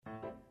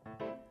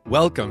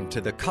Welcome to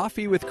the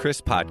Coffee with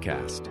Chris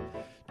podcast.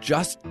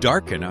 Just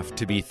dark enough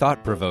to be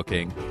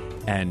thought-provoking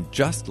and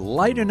just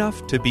light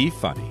enough to be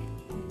funny.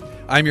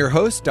 I'm your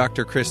host,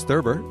 Dr. Chris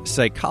Thurber,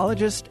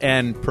 psychologist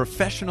and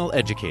professional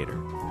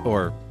educator,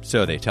 or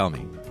so they tell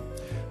me.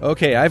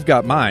 Okay, I've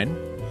got mine.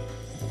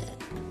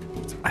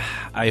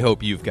 I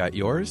hope you've got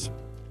yours.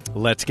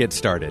 Let's get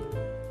started.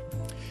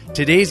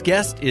 Today's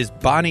guest is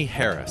Bonnie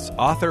Harris,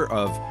 author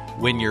of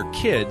When Your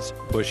Kids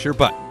Push Your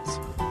Buttons.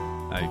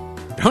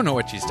 I don't know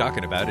what she's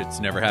talking about. It's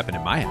never happened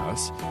in my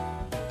house.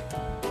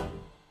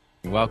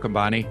 Welcome,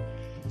 Bonnie.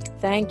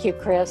 Thank you,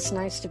 Chris.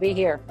 Nice to be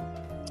here.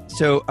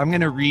 So I'm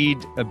going to read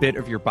a bit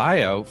of your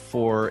bio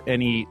for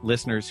any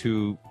listeners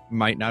who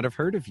might not have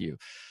heard of you.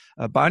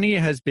 Bonnie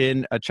has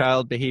been a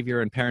child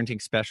behavior and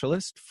parenting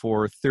specialist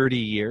for 30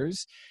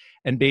 years.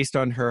 And based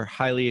on her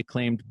highly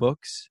acclaimed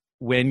books,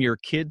 When Your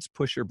Kids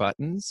Push Your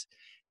Buttons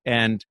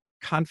and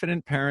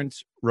Confident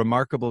Parents,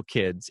 Remarkable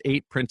Kids,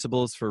 8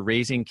 Principles for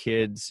Raising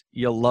Kids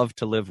You'll Love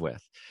to Live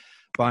With,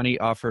 Bonnie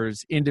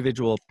offers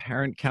individual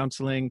parent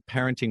counseling,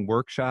 parenting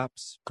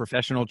workshops,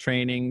 professional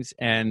trainings,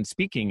 and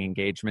speaking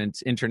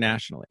engagements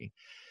internationally.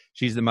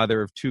 She's the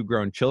mother of 2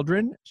 grown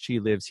children. She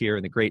lives here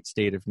in the great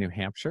state of New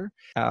Hampshire,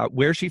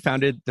 where she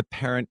founded the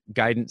Parent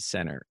Guidance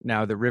Center,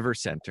 now the River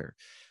Center.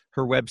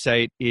 Her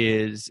website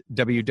is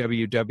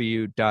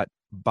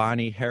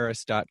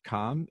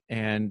www.bonnieharris.com,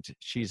 and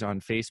she's on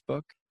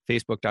Facebook,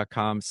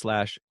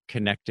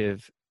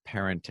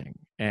 facebook.com/connectiveparenting.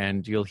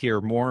 And you'll hear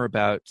more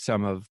about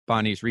some of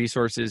Bonnie's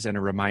resources and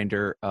a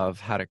reminder of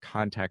how to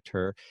contact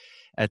her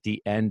at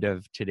the end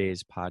of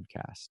today's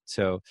podcast.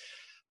 So,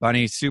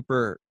 Bonnie,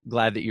 super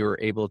glad that you were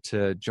able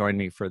to join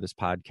me for this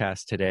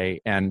podcast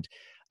today. And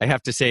I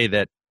have to say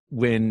that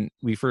when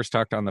we first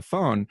talked on the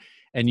phone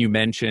and you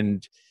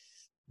mentioned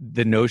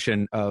the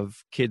notion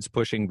of kids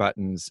pushing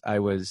buttons, I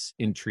was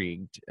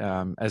intrigued.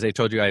 As I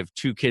told you, I have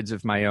 2 kids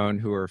of my own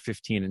who are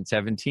 15 and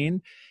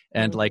 17.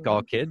 And like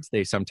all kids,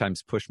 they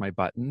sometimes push my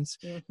buttons.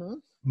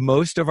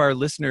 Most of our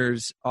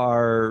listeners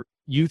are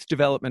youth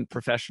development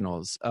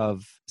professionals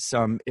of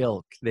some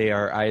ilk. They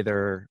are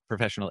either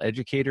professional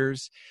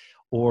educators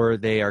or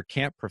they are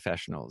camp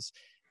professionals,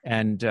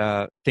 and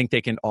think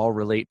they can all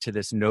relate to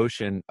this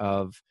notion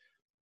of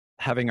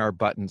having our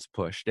buttons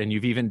pushed. And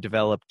you've even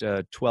developed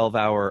a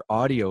 12-hour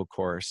audio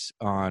course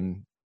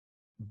on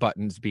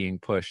buttons being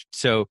pushed.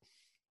 So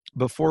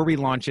before we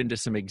launch into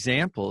some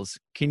examples,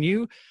 can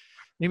you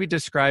maybe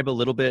describe a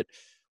little bit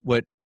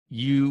what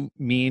you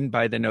mean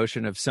by the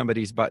notion of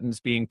somebody's buttons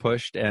being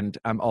pushed? And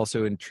I'm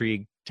also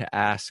intrigued to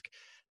ask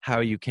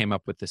how you came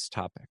up with this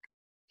topic.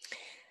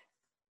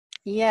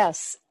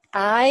 Yes,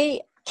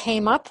 I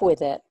came up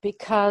with it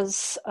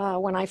because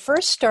when I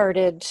first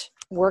started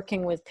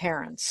working with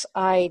parents,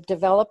 I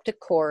developed a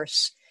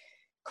course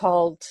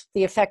called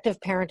the Effective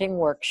Parenting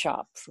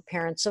Workshop for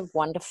parents of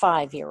 1 to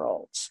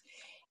 5-year-olds.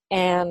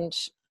 And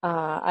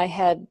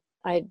I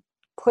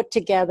put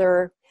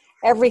together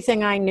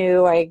everything I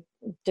knew. I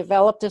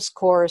developed this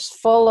course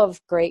full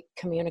of great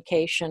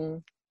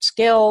communication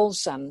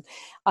skills and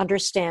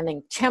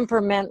understanding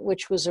temperament,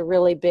 which was a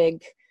really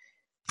big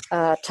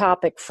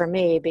topic for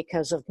me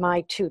because of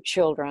my 2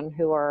 children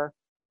who are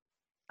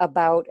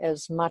about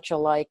as much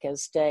alike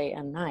as day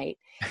and night.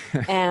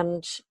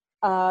 And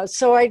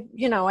so I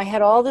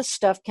had all this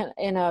stuff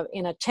in a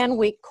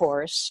 10-week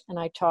course, and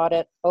I taught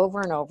it over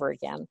and over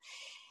again.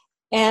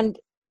 And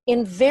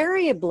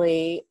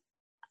invariably,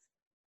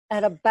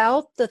 at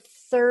about the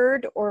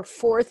 3rd or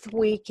 4th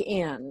week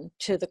in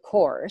to the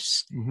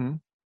course,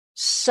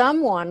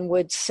 someone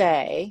would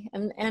say,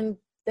 and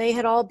they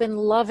had all been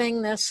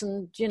loving this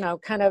and,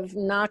 kind of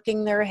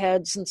knocking their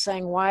heads and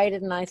saying, why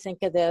didn't I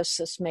think of this?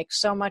 This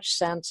makes so much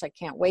sense. I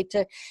can't wait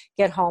to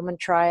get home and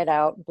try it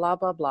out, blah,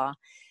 blah, blah.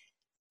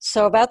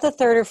 So about the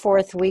 3rd or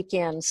 4th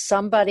weekend,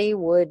 somebody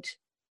would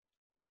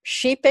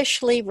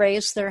sheepishly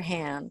raise their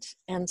hand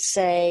and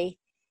say,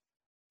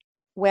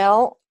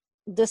 well,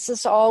 this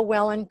is all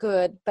well and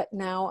good, but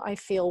now I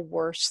feel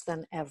worse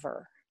than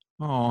ever.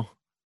 Oh.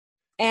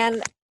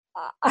 And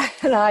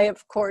I,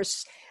 of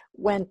course,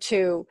 went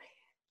to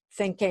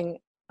thinking,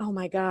 oh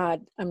my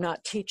God, I'm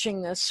not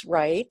teaching this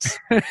right.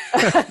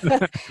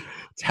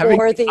 It's having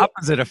the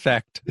opposite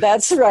effect.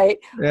 That's right.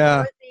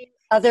 Yeah. Or the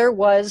other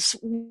was,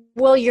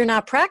 well, you're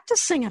not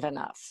practicing it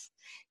enough.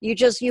 You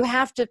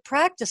have to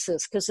practice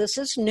this because this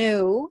is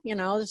new,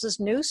 this is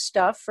new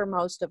stuff for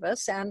most of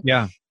us. And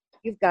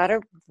you've got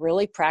to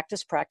really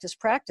practice.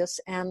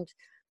 And,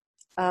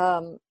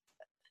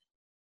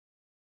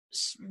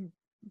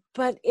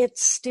 but it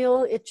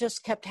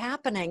just kept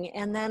happening.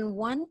 And then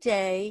one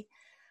day,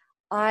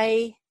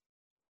 I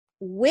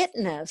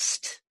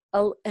witnessed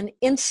an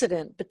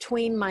incident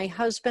between my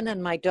husband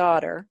and my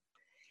daughter,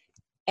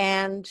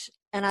 and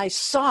I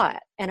saw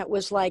it, and it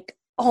was like,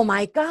 oh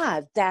my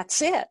God, that's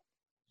it.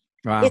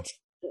 Wow. It's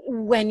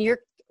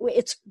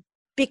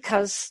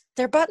because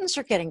their buttons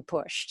are getting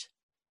pushed.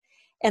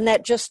 And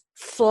that just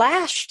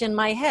flashed in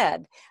my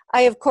head.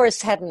 I, of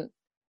course, hadn't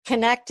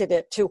connected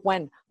it to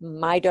when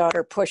my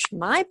daughter pushed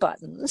my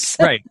buttons.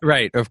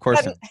 Right, of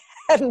course.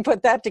 hadn't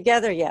put that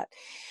together yet.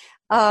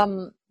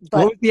 What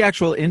was the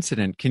actual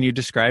incident? Can you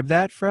describe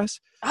that for us?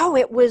 Oh,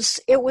 he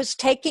was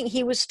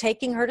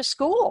taking her to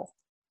school,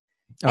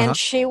 and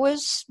she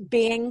was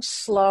being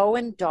slow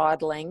and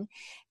dawdling.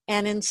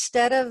 And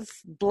instead of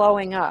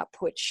blowing up,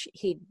 which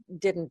he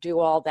didn't do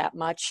all that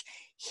much,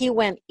 he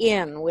went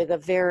in with a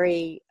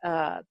very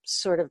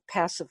sort of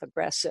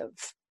passive-aggressive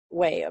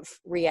way of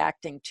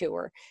reacting to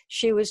her.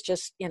 She was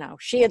just,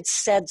 she had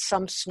said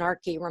some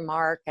snarky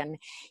remark, and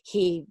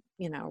he,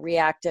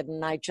 reacted.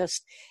 And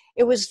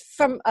it was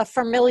from a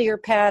familiar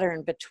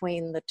pattern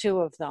between the two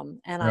of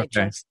them. And I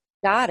just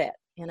got it,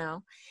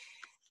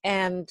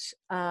 And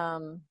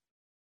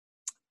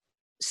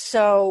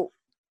so...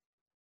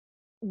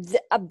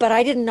 but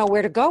I didn't know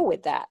where to go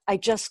with that. I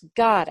just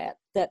got it,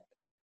 that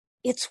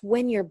it's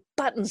when your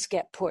buttons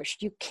get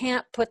pushed. You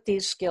can't put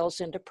these skills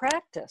into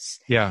practice.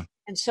 Yeah.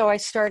 And so I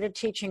started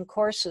teaching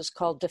courses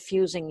called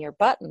Diffusing Your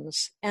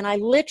Buttons. And I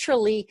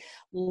literally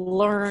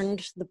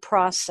learned the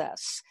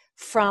process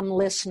from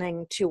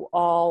listening to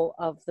all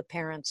of the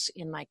parents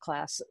in my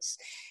classes.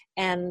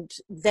 And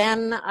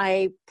then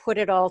I put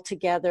it all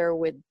together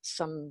with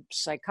some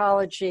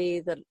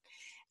psychology that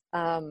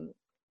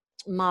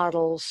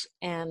models,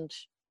 and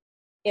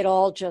it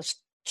all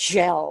just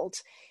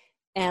gelled.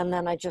 And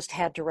then I just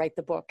had to write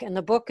the book. And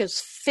the book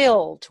is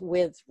filled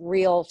with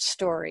real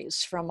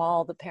stories from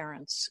all the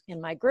parents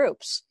in my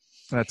groups.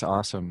 That's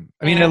awesome.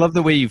 I mean, I love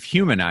the way you've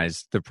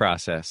humanized the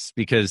process,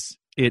 because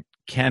it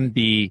can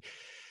be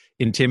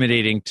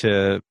intimidating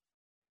to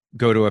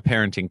go to a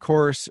parenting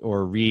course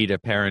or read a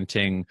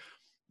parenting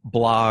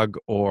blog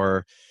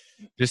or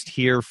just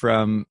hear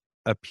from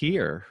a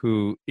peer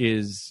who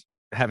is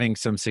having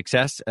some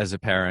success as a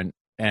parent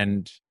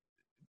and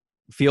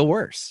feel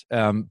worse.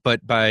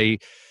 But by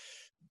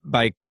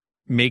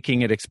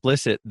making it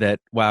explicit that,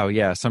 wow,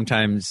 yeah,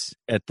 sometimes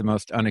at the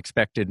most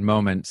unexpected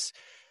moments,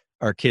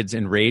 our kids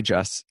enrage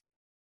us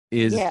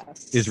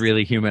is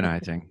really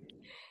humanizing.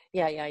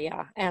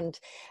 Yeah.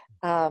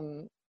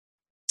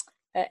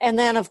 And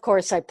then, of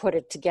course, I put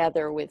it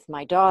together with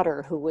my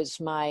daughter, who was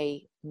my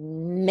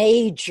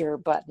major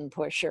button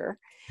pusher.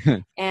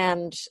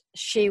 And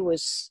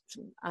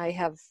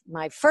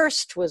my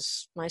first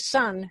was my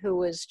son, who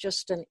was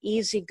just an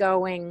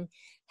easygoing,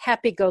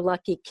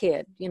 happy-go-lucky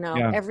kid.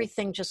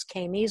 Everything just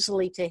came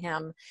easily to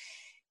him.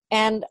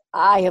 And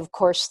I, of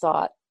course,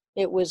 thought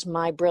it was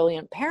my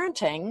brilliant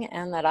parenting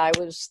and that I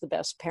was the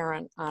best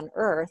parent on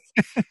earth.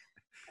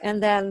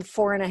 And then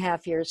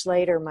 4.5 years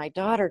later, my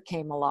daughter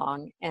came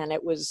along, and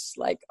it was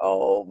like,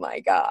 oh my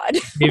God,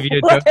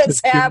 what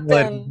has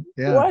happened?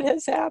 Yeah. What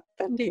has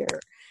happened here?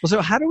 Well, so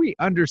how do we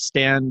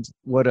understand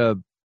what a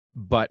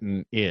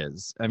button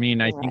is? I mean,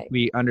 I think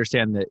we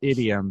understand the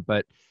idiom,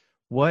 but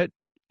what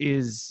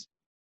is...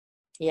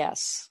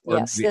 Yes,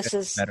 this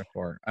is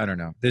metaphor. I don't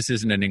know. This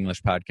isn't an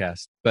English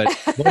podcast, but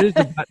what is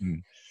a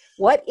button?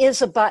 What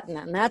is a button?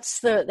 And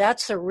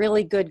that's a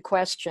really good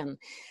question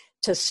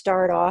to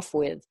start off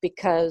with,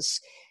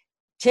 because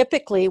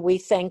typically we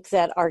think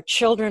that our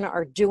children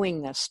are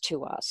doing this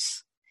to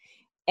us,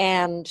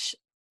 and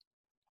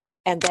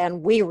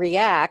then we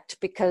react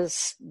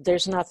because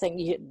there's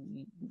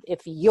nothing.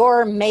 If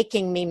you're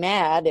making me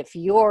mad, if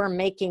you're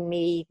making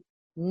me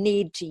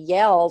need to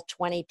yell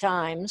 20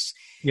 times,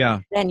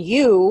 then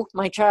you,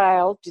 my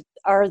child,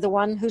 are the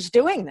one who's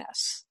doing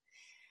this.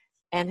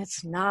 And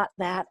it's not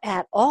that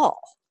at all.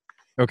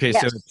 Okay,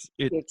 yes, so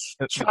your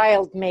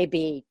child may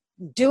be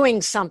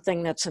doing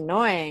something that's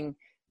annoying,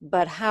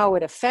 but how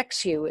it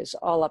affects you is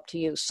all up to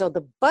you. So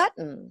the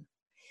button,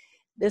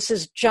 this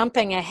is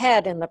jumping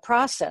ahead in the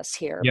process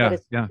here, but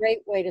it's a great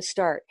way to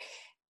start.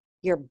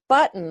 Your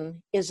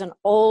button is an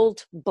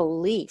old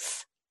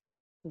belief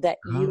that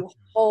you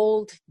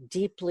hold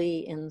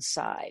deeply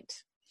inside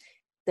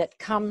that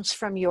comes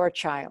from your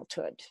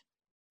childhood.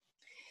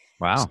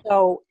 Wow.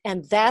 So,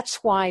 and that's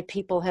why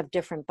people have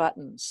different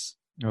buttons.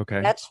 Okay.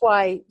 That's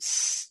why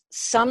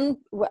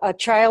a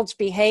child's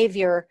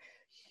behavior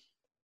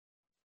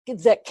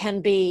that can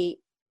be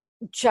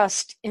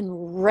just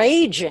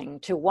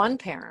enraging to one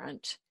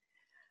parent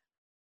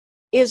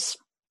is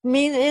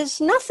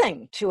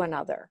nothing to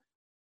another.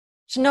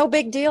 It's no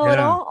big deal at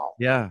all.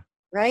 Yeah.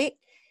 Right?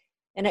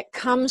 And it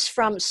comes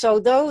from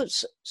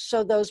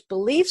those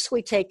beliefs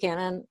we take in,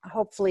 and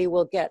hopefully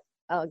we'll get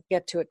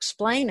to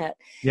explain it.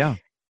 Yeah.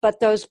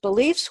 But those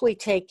beliefs we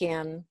take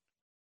in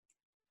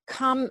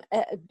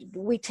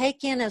we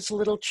take in as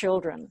little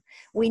children.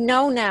 We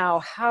know now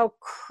how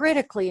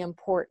critically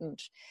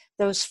important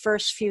those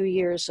first few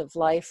years of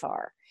life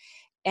are.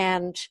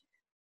 And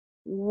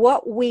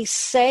what we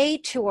say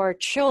to our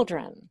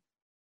children,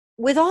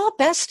 with all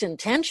best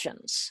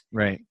intentions,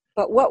 right?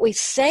 But what we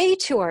say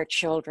to our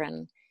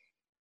children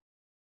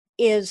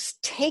is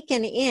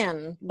taken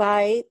in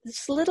by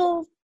this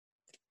little,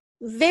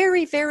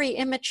 very, very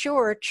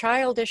immature,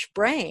 childish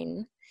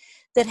brain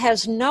that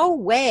has no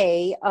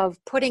way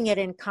of putting it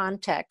in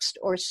context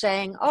or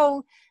saying,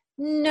 oh,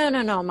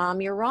 no,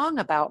 Mom, you're wrong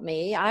about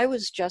me. I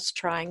was just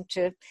trying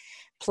to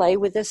play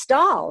with this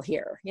doll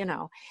here,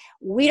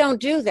 we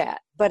don't do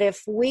that. But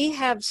if we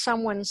have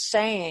someone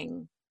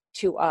saying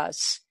to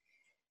us,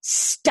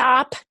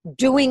 stop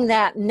doing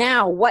that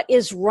now, what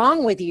is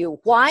wrong with you,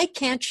 why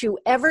can't you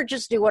ever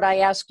just do what I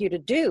ask you to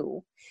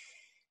do,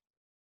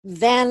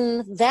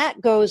 then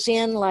that goes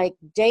in like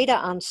data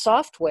on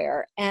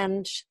software,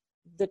 and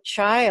the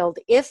child,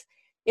 if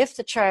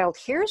the child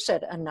hears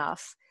it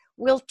enough,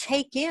 will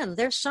take in,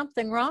 there's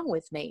something wrong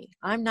with me,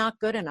 I'm not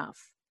good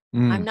enough,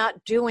 I'm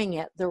not doing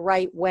it the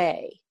right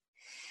way.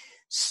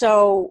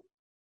 So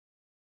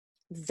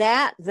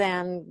that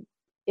then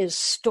is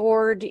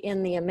stored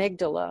in the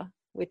amygdala,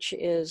 which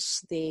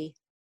is the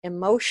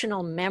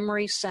emotional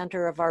memory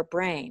center of our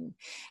brain.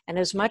 And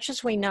as much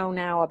as we know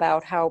now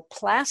about how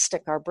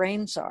plastic our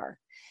brains are,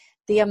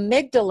 the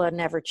amygdala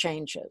never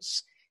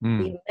changes.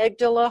 The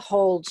amygdala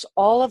holds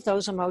all of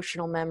those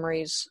emotional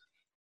memories,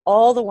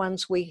 all the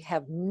ones we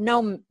have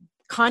no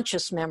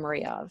conscious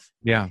memory of.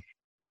 Yeah.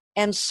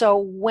 And so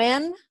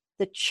when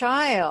the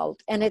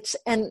child, and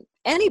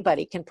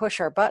anybody can push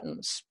our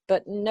buttons,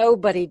 but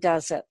nobody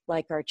does it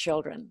like our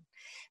children,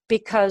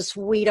 because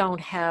we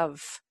don't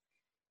have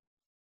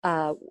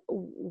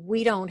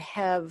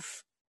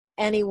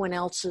anyone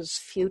else's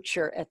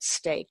future at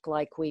stake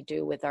like we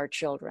do with our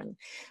children.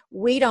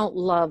 We don't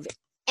love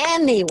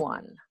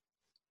anyone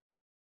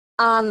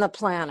on the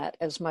planet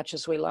as much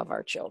as we love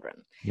our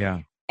children.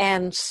 Yeah.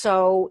 And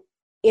so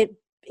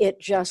it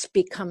just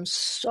becomes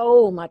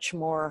so much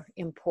more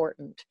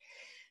important.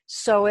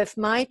 So if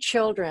my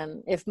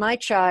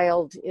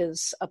child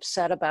is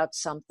upset about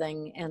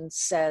something and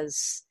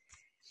says,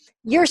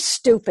 "You're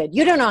stupid,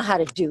 you don't know how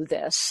to do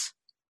this,"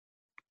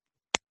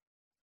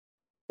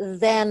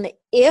 then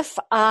if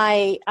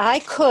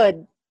I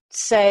could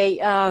say,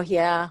 "Oh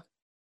yeah,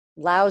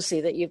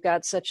 lousy that you've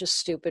got such a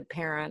stupid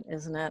parent,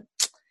 isn't it?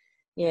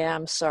 Yeah,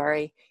 I'm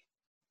sorry.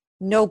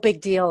 No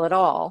big deal at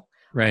all."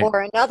 Right.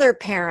 Or another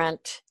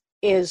parent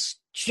is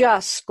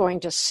just going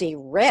to see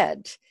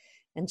red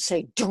and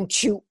say,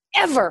 "Don't you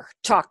ever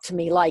talk to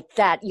me like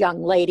that,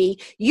 young lady.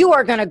 You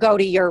are going to go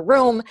to your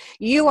room.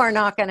 You are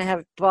not going to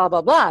have blah,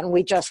 blah, blah." And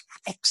we just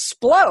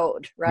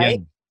explode, right?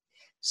 Yeah.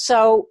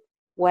 So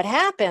what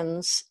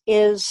happens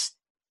is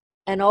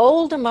an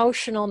old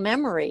emotional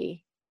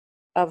memory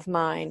of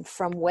mine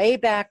from way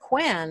back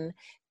when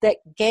that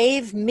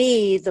gave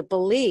me the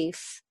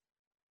belief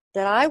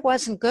that I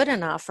wasn't good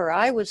enough, or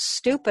I was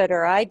stupid,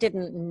 or I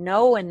didn't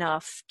know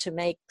enough to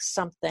make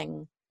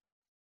something,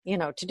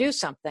 to do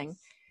something.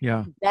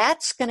 Yeah.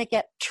 That's going to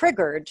get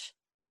triggered,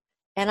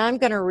 and I'm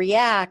going to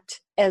react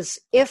as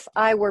if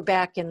I were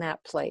back in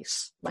that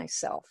place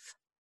myself.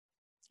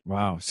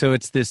 Wow. So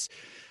it's this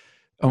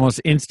almost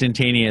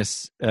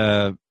instantaneous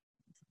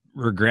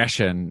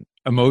regression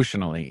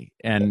emotionally,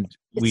 and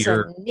it's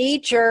a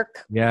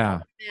knee-jerk,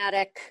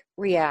 automatic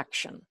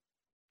reaction,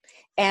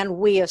 and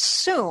we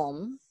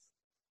assume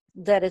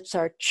that it's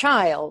our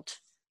child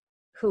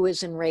who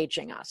is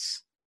enraging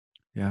us.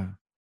 Yeah.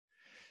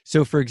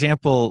 So, for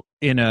example,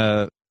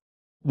 we'll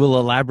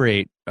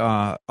elaborate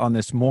on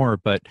this more,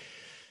 but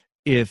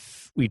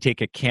if we take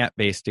a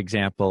camp-based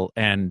example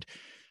and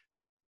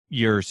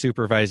you're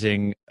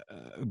supervising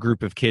a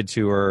group of kids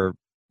who are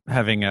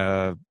having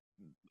a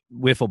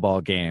wiffle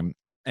ball game,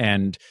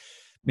 and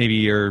maybe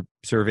you're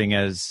serving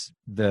as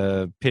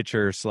the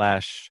pitcher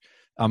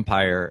 /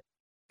 umpire,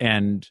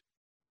 and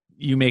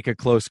you make a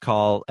close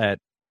call at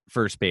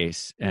first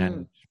base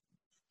and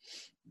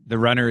the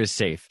runner is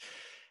safe,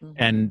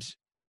 and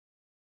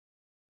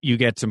you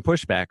get some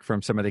pushback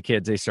from some of the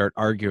kids. They start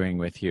arguing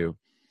with you.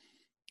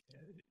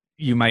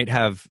 You might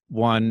have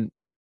one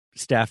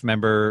staff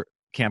member,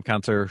 camp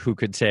counselor, who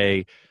could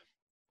say,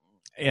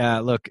 "Yeah,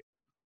 look,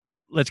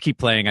 let's keep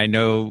playing. I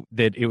know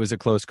that it was a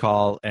close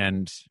call,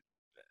 and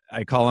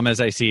I call him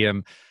as I see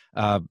him.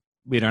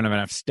 We don't have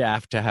enough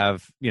staff to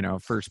have,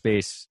 first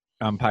base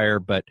umpire,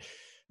 but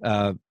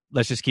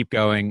let's just keep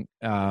going.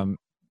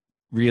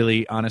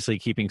 Really, honestly,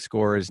 keeping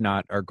score is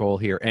not our goal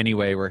here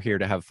anyway. We're here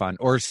to have fun,"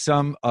 or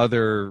some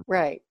other,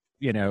 right?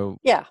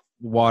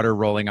 Water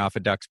rolling off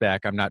a duck's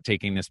back. I'm not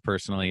taking this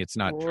personally. It's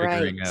not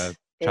triggering a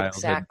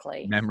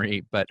childhood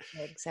memory, but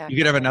you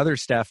could have another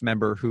staff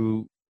member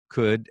who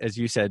could, as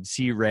you said,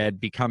 see red,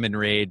 become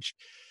enraged.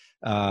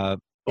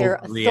 Their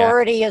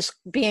authority is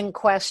being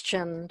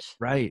questioned.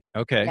 Right.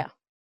 Okay.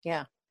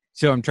 Yeah.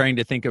 So I'm trying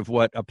to think of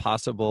what a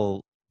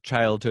possible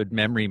childhood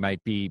memory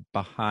might be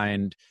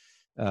behind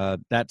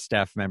that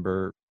staff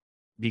member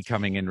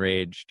becoming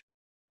enraged.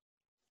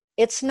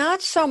 It's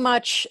not so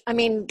much,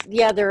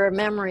 there are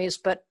memories,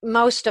 but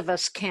most of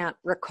us can't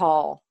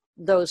recall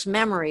those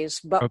memories,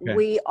 but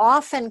we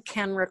often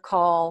can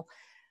recall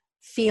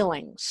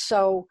feelings.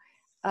 So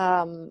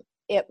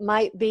it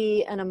might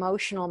be an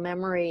emotional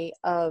memory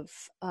of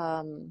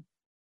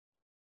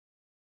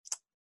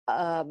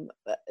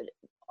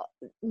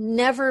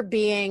never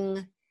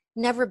being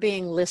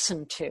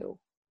listened to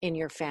in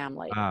your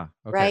family,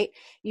 right?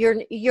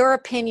 Your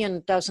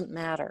opinion doesn't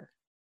matter.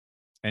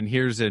 And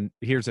here's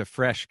a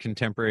fresh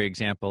contemporary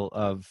example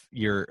of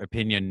your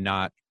opinion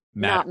not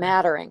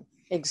mattering.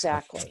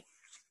 Exactly.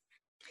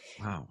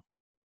 Wow.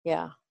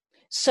 Yeah.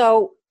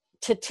 So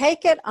to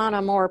take it on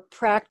a more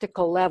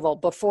practical level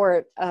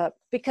before,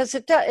 because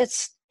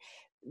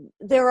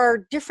there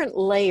are different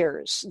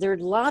layers. There are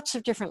lots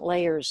of different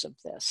layers of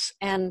this.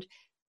 And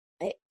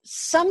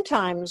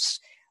sometimes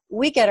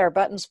we get our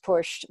buttons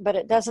pushed, but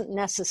it doesn't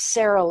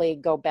necessarily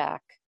go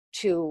back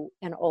to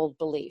an old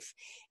belief.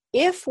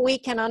 If we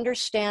can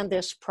understand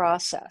this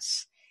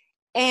process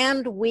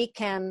and we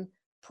can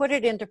put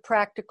it into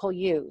practical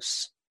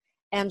use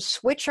and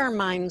switch our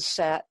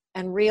mindset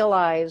and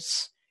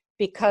realize,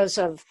 because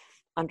of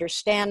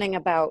understanding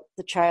about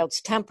the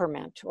child's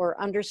temperament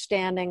or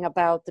understanding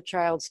about the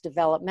child's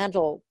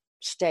developmental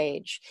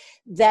stage,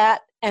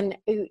 that and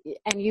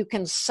you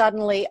can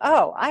suddenly,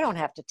 oh, I don't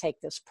have to take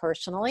this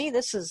personally,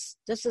 this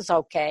is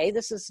okay,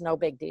 this is no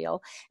big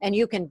deal, and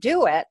you can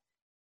do it,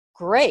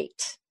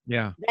 great.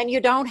 Yeah. Then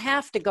you don't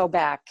have to go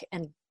back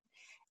and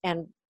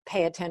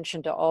pay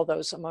attention to all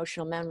those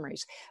emotional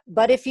memories.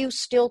 But if you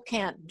still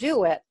can't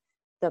do it,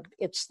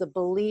 it's the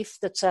belief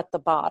that's at the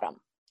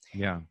bottom.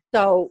 Yeah.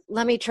 So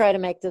let me try to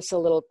make this a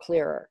little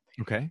clearer.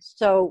 Okay.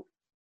 So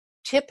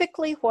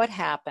typically what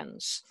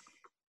happens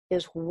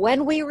is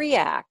when we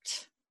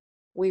react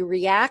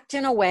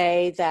in a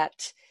way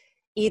that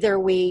either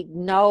we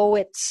know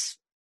it's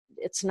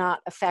not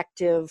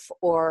effective,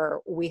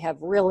 or we have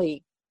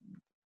really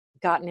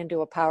gotten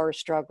into a power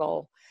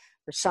struggle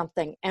or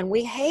something, and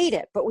we hate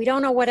it, but we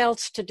don't know what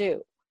else to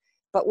do.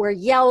 But we're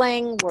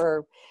yelling,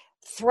 we're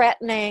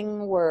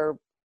threatening, we're,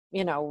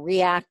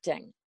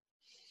 reacting.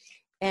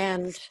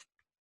 And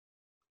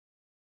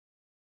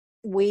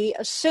we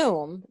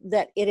assume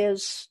that it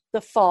is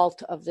the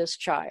fault of this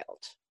child,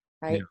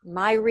 right? Yeah.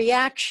 My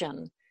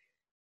reaction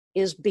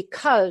is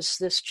because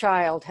this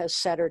child has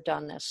said or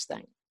done this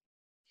thing.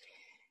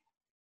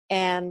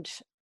 And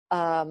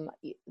then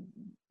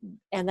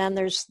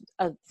there's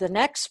the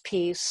next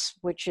piece,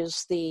 which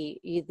is the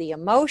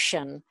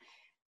emotion,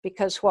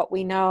 because what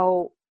we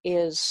know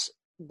is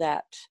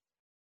that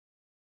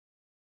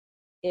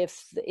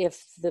if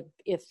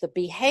the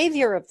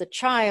behavior of the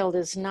child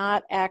is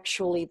not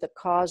actually the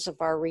cause of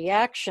our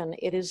reaction,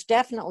 it is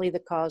definitely the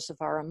cause of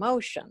our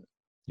emotion.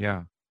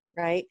 Yeah.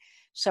 Right?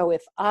 So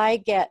if I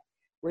get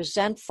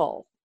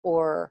resentful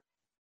or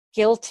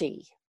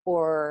guilty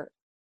or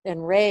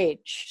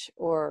enraged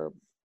or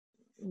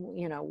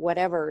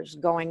whatever is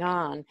going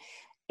on,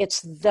 it's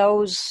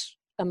those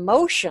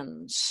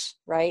emotions,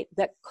 right,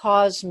 that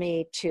cause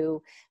me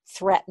to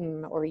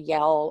threaten or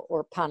yell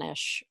or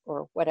punish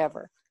or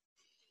whatever.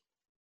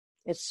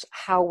 It's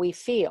how we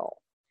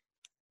feel.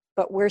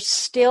 But we're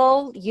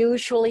still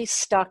usually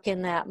stuck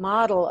in that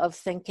model of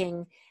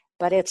thinking,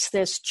 but it's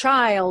this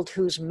child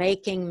who's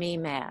making me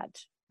mad,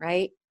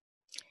 right?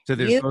 So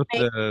there's both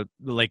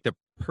the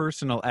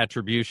personal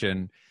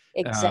attribution.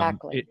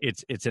 Exactly.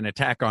 It's an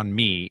attack on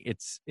me.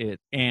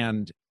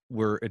 And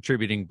we're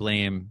attributing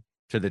blame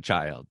to the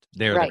child.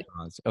 They're right. The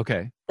cause.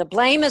 Okay. The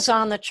blame is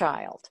on the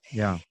child.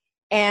 Yeah.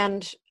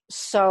 And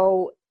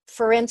so,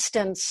 for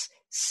instance,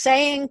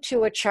 saying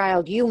to a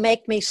child, "You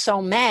make me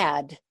so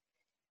mad,"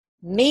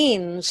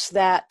 means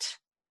that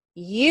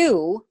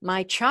you,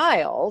 my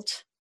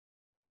child,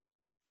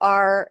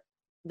 are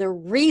the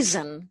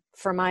reason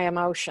for my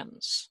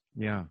emotions.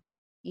 Yeah.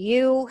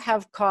 You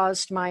have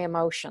caused my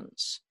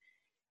emotions.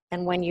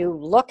 And when you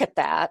look at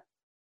that,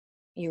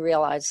 you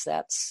realize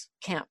that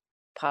can't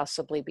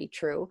possibly be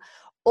true.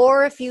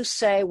 Or if you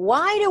say,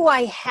 why do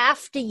I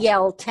have to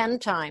yell 10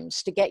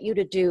 times to get you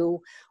to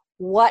do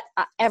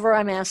whatever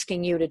I'm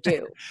asking you to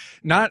do?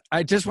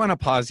 I just want to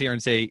pause here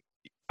and say,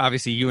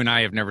 obviously you and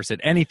I have never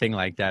said anything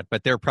like that,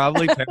 but there are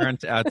probably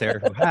parents out there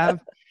who have,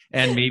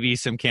 and maybe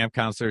some camp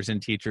counselors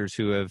and teachers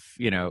who have,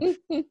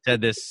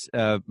 said this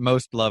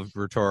most loved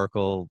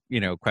rhetorical,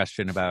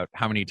 question about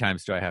how many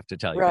times do I have to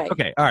tell you? Right.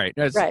 Okay. All right.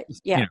 Right.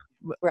 Yeah.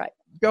 Right.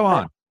 Go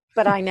on.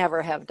 But I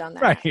never have done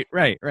that.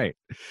 Right.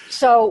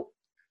 So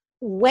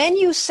when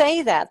you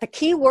say that, the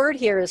key word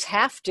here is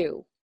have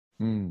to.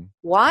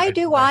 Why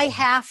do I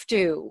have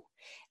to?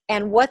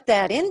 And what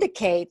that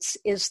indicates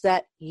is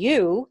that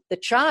you, the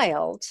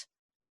child,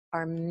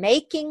 are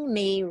making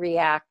me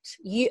react.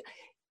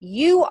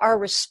 You are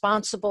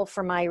responsible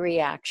for my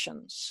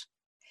reactions.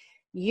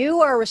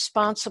 You are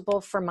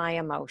responsible for my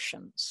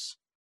emotions.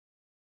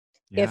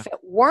 Yeah. If it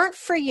weren't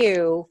for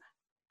you,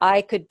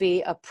 I could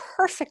be a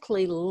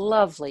perfectly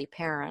lovely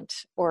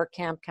parent or a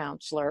camp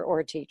counselor or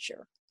a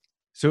teacher.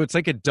 So it's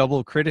like a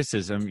double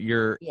criticism.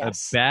 You're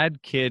yes. a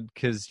bad kid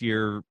because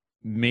you're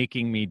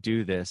making me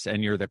do this,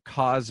 and you're the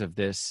cause of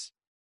this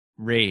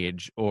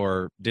rage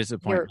or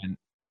disappointment.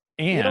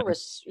 Yeah,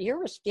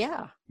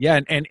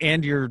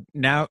 and you're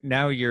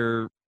now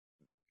you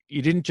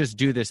didn't just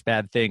do this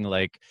bad thing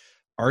like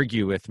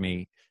argue with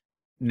me.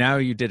 Now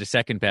you did a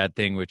second bad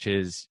thing, which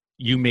is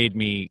you made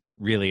me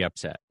really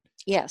upset.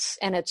 Yes,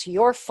 and it's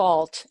your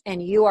fault,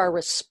 and you are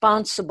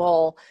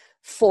responsible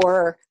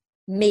for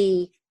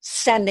me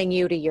sending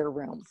you to your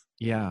room.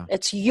 Yeah.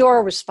 It's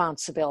your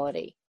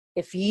responsibility.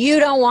 If you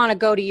don't want to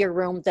go to your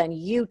room, then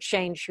you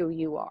change who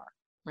you are,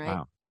 right?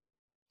 Wow.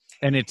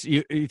 And it's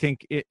you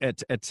think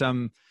at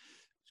some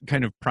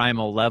kind of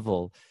primal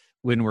level,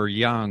 when we're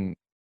young,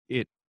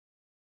 it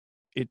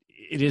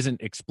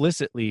isn't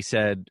explicitly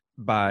said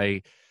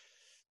by,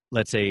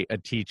 let's say, a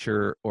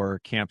teacher or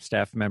camp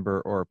staff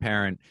member or a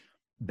parent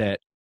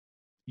that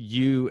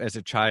you as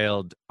a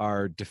child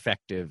are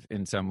defective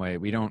in some way.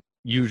 We don't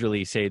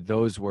usually say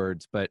those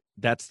words, but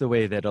that's the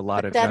way that a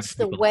lot of young That's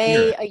the people hear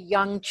way it. a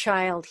young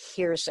child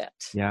hears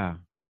it. Yeah.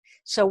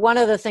 So one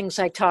of the things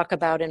I talk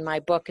about in my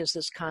book is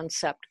this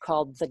concept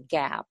called the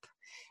gap.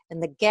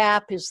 And the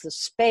gap is the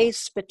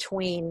space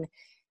between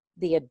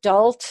the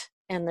adult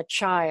and the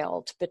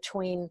child,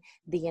 between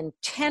the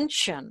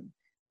intention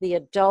the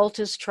adult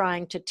is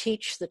trying to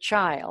teach the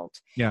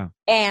child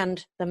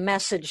and the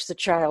message the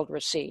child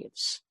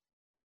receives.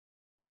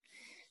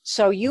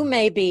 So you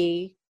may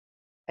be,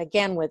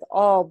 again, with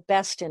all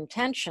best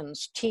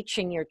intentions,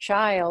 teaching your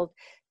child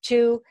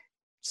to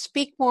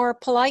speak more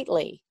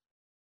politely.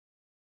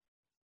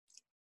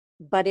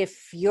 But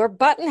if your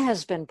button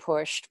has been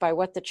pushed by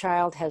what the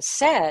child has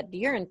said,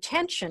 your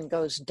intention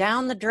goes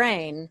down the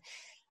drain,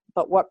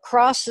 but what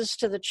crosses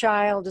to the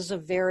child is a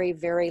very,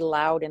 very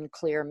loud and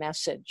clear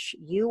message.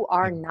 You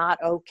are not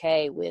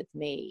okay with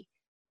me.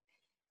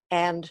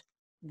 And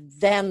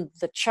then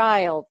the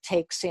child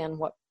takes in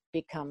what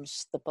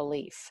becomes the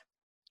belief.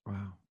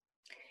 Wow.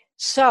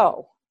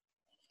 So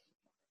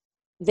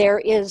there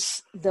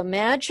is the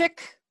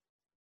magic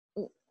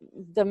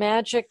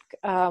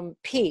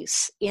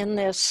piece in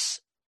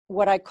this,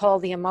 what I call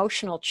the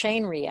emotional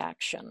chain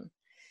reaction,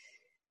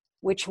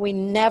 which we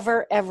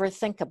never ever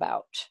think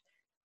about.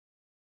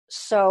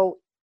 So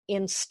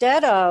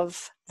instead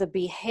of the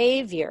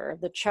behavior,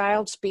 the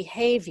child's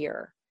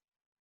behavior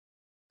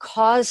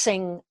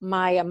causing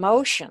my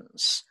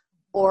emotions,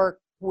 or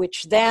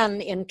which then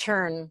in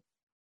turn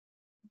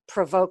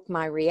provoke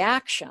my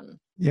reaction,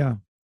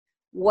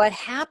 what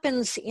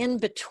happens in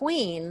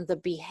between the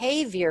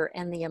behavior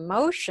and the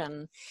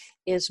emotion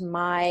is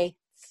my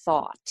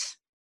thought.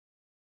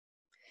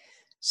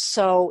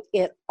 So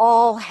it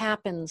all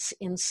happens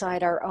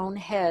inside our own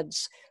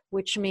heads,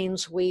 which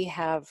means we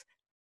have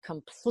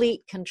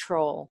complete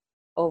control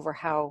over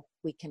how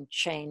we can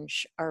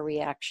change our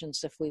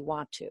reactions if we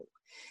want to.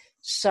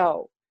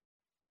 So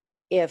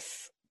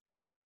if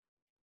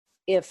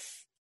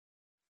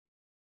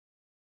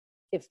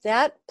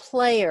that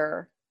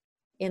player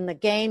in the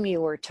game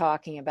you were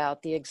talking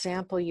about, the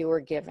example you were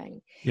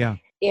giving,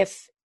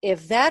 if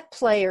that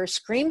player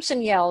screams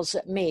and yells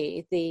at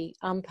me, the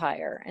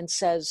umpire, and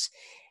says,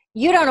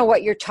 "You don't know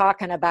what you're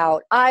talking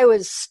about. I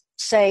was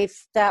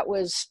safe. That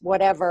was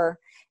whatever,"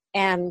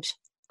 and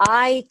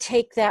I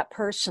take that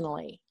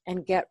personally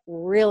and get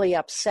really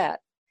upset,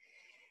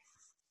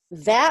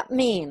 that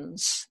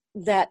means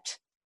that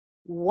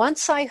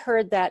once I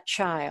heard that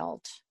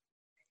child,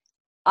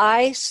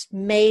 I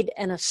made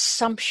an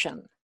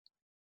assumption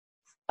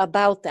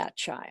about that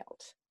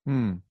child.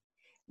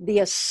 The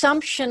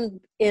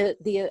assumption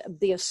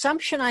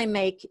I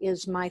make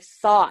is my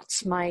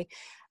thoughts, my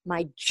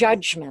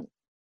judgment,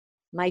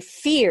 my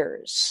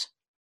fears,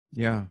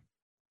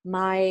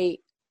 my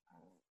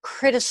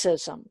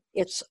criticism.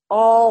 It's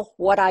all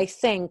what I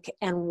think,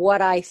 and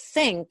what I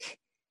think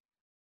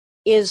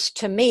is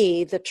to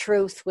me the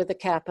truth with a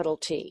capital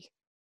T.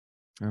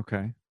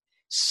 Okay.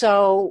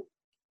 So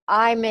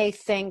I may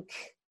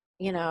think,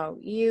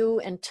 you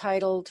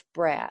entitled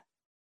brat.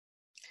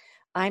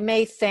 I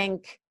may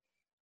think,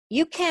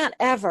 you can't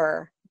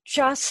ever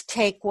just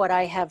take what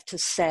I have to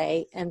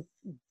say and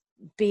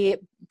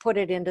put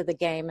it into the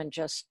game and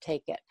just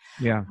take it.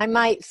 I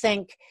might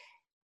think,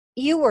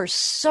 you were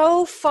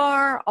so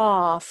far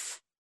off,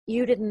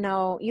 you don't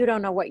know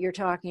what you're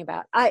talking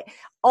about.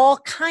 All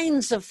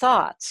kinds of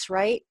thoughts,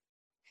 right?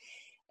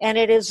 And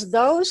it is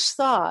those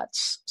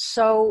thoughts.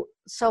 So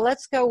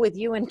let's go with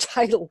you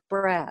entitled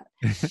brat.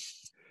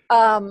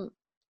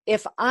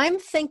 If I'm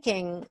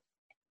thinking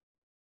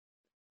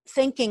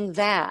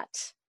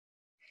that,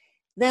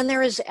 then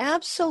there is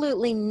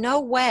absolutely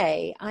no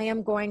way I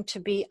am going to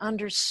be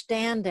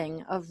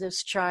understanding of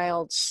this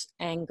child's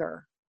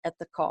anger at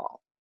the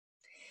call.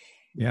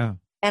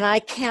 And I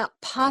can't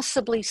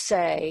possibly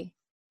say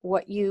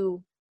what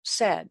you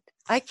said.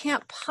 I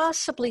can't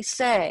possibly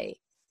say,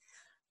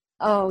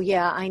 "Oh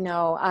yeah, I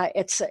know.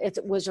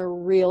 It was a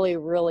really,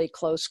 really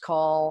close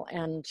call,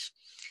 and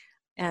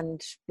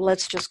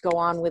let's just go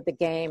on with the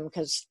game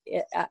because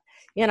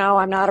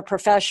I'm not a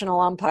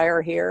professional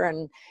umpire here,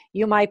 and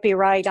you might be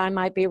right, I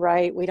might be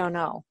right. We don't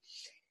know."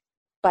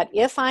 But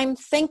if I'm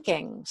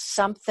thinking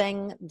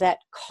something that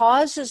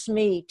causes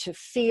me to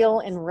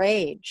feel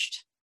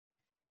enraged,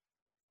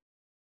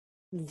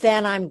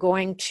 then I'm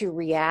going to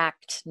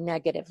react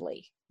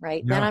negatively,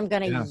 right? Then I'm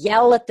going to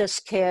yell at this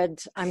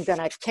kid. I'm going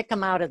to kick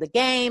him out of the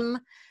game.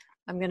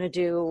 I'm going to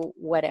do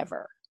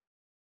whatever.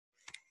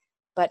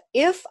 But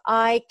if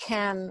I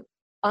can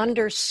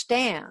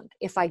understand,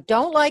 if I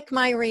don't like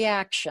my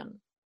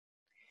reaction,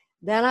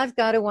 then I've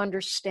got to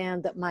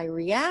understand that my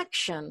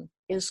reaction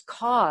is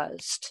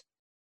caused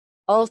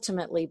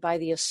ultimately by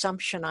the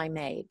assumption I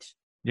made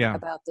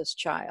about this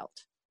child.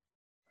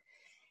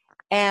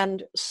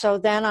 And so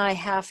then I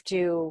have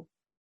to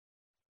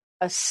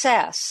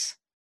assess.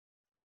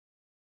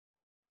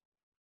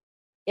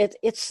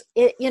 It's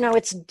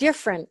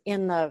different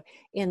in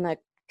the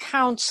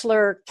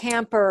counselor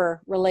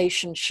camper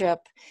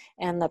relationship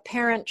and the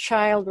parent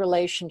child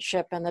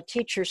relationship and the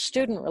teacher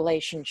student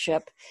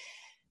relationship.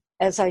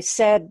 As I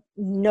said,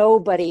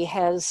 nobody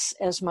has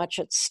as much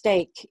at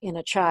stake in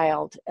a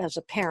child as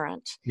a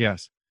parent.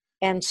 Yes.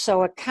 And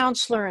so a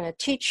counselor and a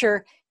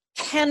teacher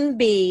can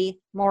be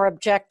more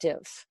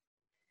objective.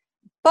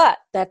 But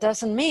that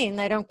doesn't mean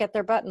they don't get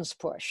their buttons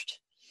pushed.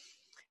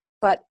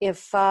 But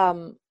if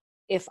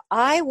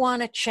I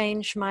want to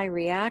change my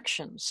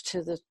reactions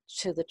to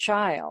the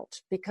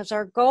child, because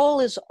our goal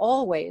is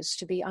always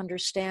to be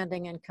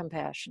understanding and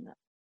compassionate.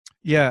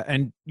 Yeah,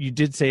 and you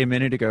did say a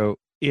minute ago,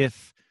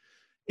 if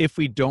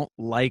we don't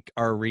like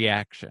our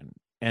reaction,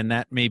 and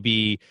that may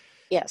be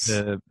yes,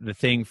 the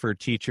thing for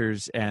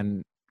teachers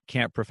and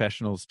camp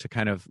professionals to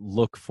kind of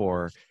look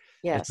for.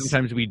 Yes.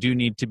 Sometimes we do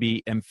need to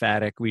be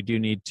emphatic. We do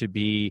need to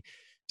be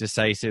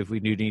decisive. We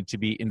do need to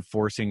be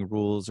enforcing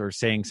rules or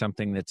saying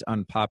something that's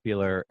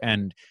unpopular.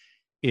 And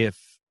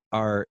if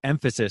our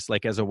emphasis,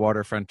 like as a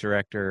waterfront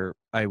director,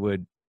 I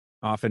would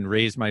often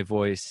raise my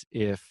voice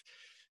if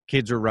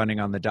kids were running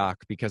on the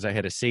dock because I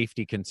had a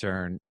safety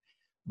concern.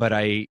 But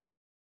I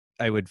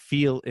would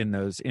feel in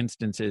those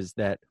instances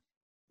that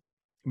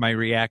my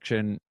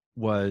reaction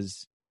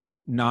was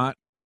not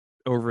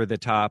over the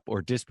top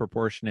or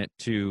disproportionate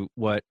to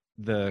what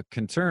the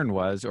concern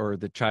was, or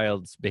the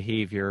child's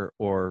behavior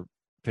or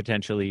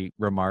potentially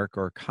remark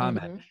or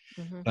comment.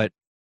 Mm-hmm.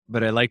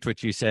 But I liked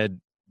what you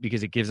said,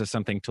 because it gives us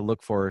something to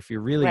look for if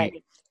you're really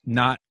right.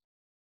 not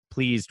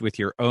pleased with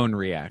your own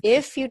reaction.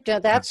 If you do,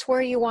 that's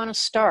where you want to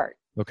start.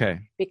 Okay.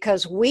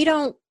 Because we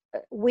don't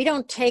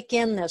take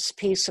in this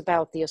piece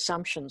about the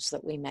assumptions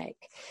that we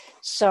make.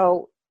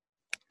 So,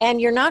 and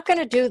you're not going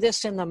to do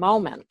this in the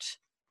moment.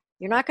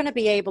 You're not going to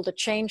be able to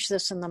change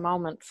this in the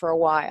moment for a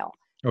while.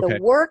 Okay.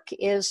 The work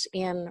is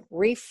in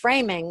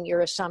reframing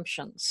your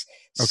assumptions.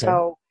 Okay.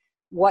 So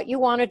what you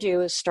want to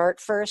do is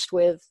start first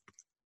with,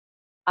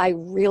 I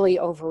really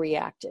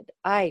overreacted.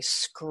 I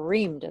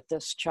screamed at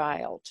this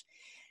child,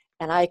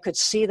 and I could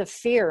see the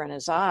fear in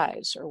his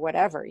eyes or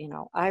whatever.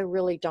 I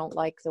really don't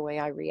like the way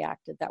I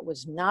reacted. That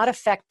was not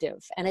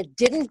effective, and it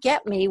didn't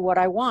get me what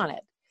I wanted.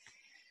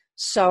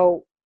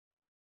 So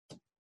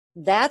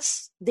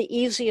that's the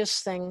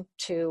easiest thing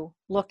to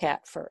look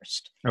at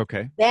first.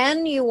 Okay.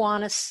 Then you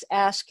want to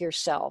ask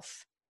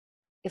yourself,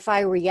 if I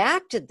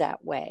reacted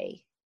that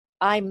way,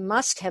 I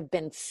must have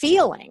been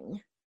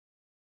feeling.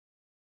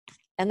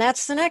 And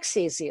that's the next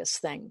easiest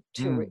thing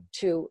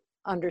to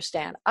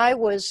understand. I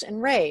was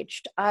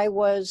enraged. I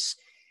was,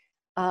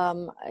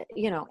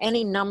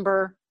 any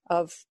number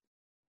of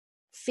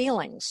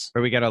feelings.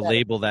 Or we got to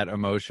label that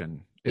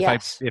emotion.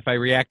 If I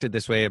reacted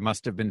this way, it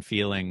must have been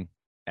feeling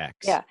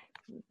X. Yeah.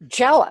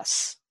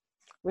 Jealous,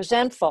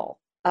 resentful.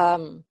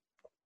 And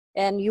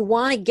you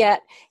want to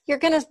get,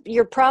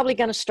 you're probably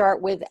going to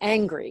start with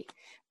angry.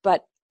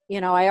 But,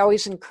 I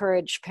always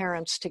encourage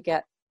parents to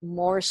get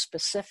more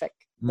specific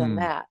than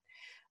that.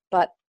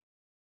 But,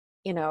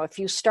 if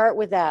you start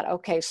with that,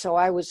 okay, so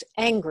I was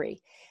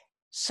angry.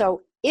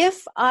 So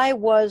if I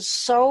was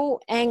so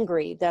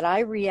angry that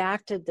I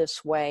reacted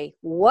this way,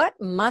 what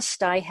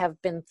must I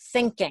have been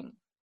thinking?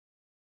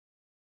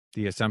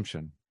 The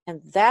assumption.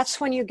 And that's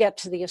when you get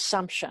to the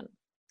assumption.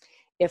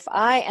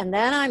 And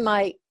then I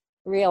might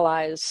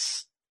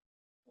realize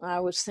I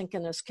was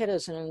thinking this kid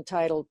is an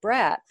entitled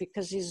brat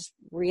because he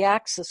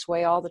reacts this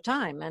way all the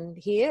time. And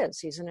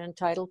he's an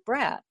entitled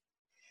brat.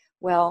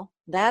 Well,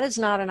 that is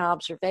not an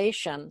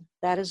observation.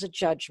 That is a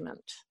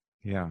judgment.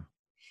 Yeah.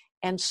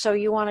 And so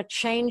you want to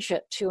change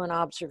it to an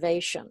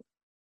observation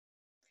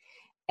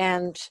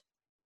and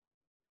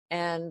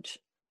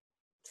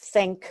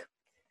think,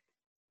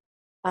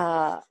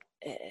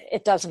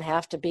 it doesn't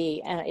have to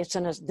be, and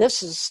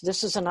this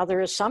is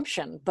another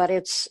assumption, but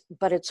it's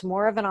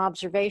more of an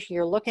observation.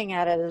 You're looking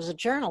at it as a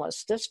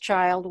journalist. This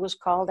child was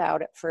called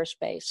out at first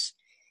base.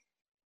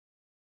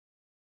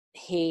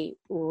 He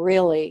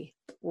really,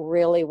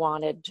 really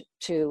wanted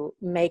to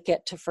make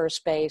it to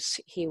first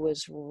base. He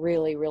was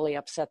really, really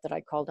upset that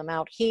I called him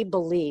out. He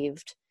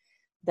believed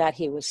that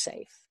he was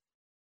safe.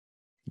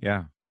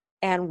 Yeah.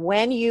 And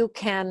when you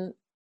can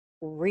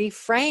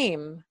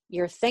reframe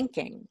your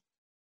thinking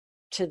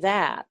to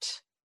that,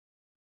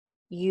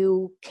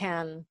 you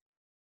can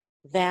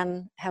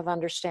then have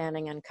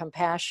understanding and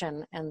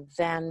compassion, and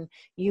then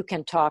you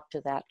can talk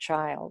to that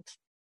child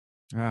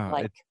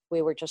like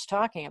we were just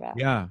talking about.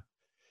 Yeah.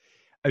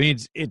 I mean,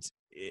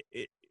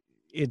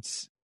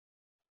 it's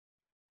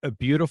a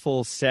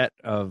beautiful set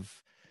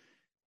of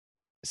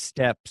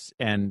steps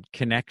and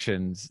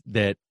connections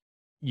that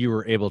you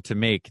were able to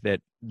make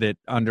that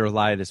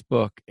underlie this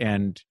book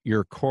and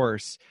your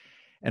course.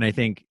 And I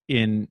think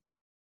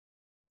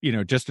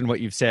just in what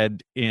you've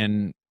said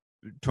in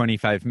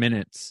 25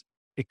 minutes,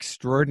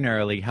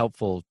 extraordinarily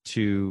helpful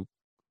to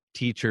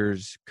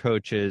teachers,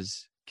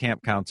 coaches,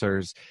 camp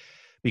counselors,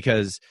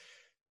 because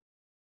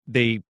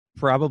they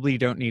probably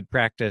don't need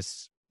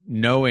practice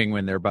knowing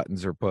when their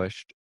buttons are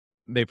pushed.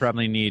 They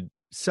probably need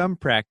some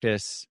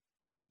practice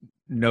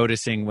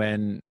noticing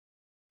when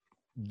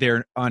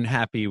they're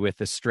unhappy with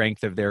the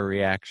strength of their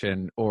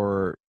reaction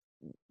or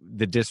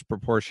the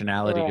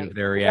disproportionality of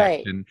their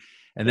reaction.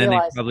 And then they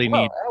probably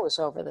need, that was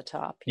over the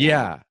top.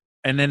 Yeah.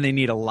 And then they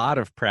need a lot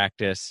of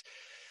practice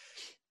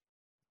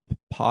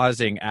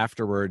pausing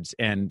afterwards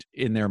and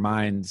in their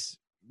minds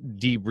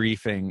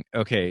debriefing.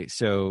 Okay,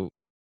 so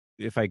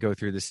if I go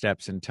through the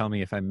steps and tell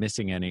me if I'm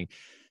missing any,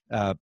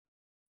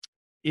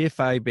 if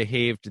I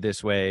behaved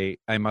this way,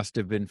 I must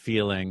have been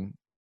feeling,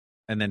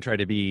 and then try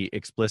to be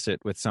explicit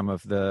with some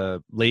of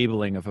the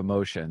labeling of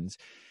emotions.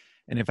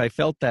 And if I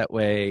felt that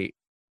way,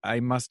 I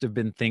must have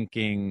been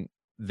thinking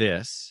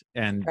this,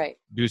 and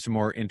do some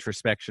more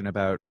introspection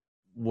about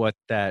what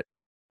that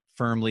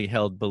firmly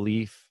held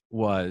belief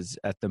was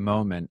at the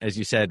moment. As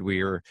you said,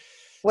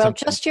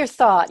 just your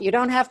thought. You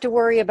don't have to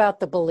worry about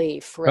the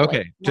belief, really.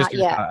 Okay, just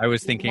your thought. I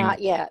was thinking.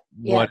 Not yet.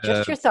 Yeah,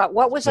 just your thought.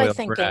 What was I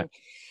thinking?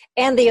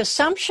 And the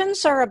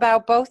assumptions are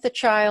about both the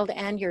child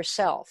and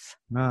yourself.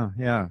 Oh,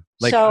 yeah.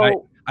 Like,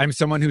 so, I'm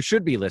someone who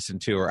should be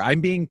listened to, or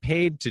I'm being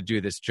paid to do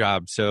this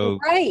job, so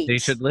they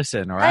should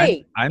listen. Or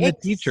I'm the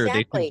teacher,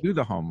 they should do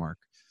the homework.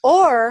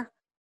 Or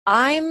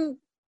I'm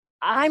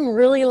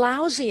really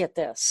lousy at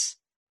this.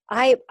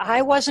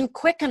 I wasn't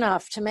quick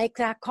enough to make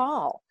that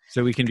call.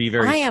 So we can be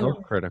very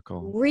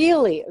self-critical.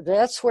 Really,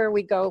 that's where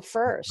we go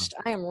first.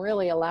 I am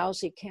really a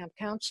lousy camp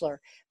counselor.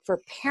 For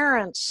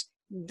parents,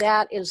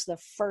 that is the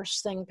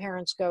first thing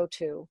parents go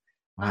to.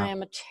 Wow. I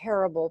am a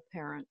terrible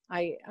parent.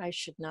 I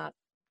should not.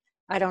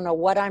 I don't know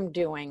what I'm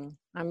doing.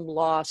 I'm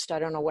lost. I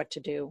don't know what to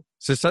do.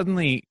 So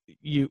suddenly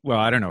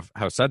I don't know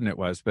how sudden it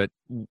was, but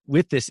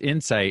with this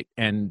insight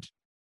and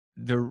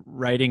the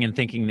writing and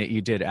thinking that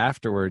you did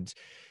afterwards,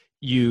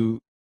 you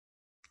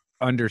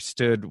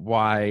understood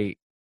why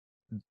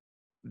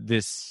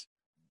this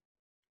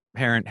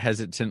parent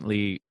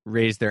hesitantly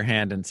raised their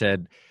hand and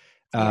said,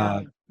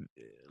 I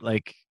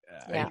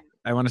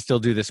want to still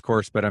do this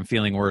course, but I'm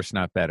feeling worse,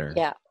 not better.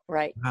 Yeah,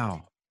 right.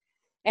 Wow.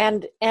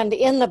 And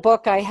in the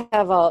book, I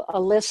have a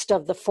list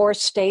of the 4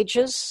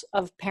 stages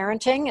of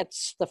parenting.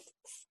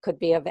 Could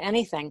be of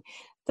anything.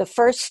 The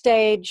first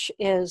stage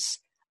is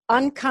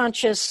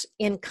unconscious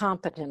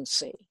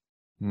incompetency.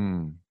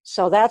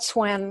 So that's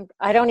when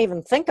I don't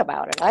even think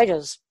about it. I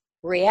just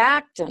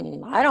react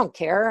and I don't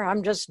care.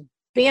 I'm just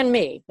being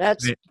me.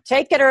 That's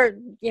take it or,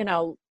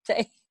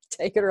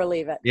 take it or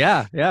leave it.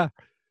 Yeah, yeah.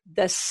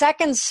 The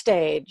second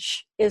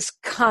stage is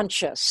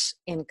conscious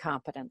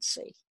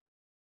incompetency.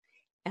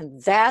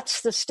 And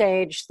that's the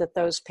stage that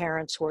those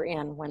parents were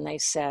in when they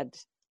said,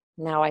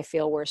 now I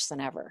feel worse than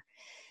ever.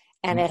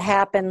 And it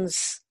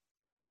happens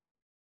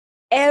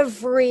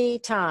every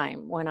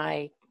time when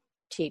I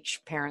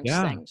teach parents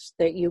things,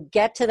 that you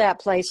get to that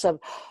place of,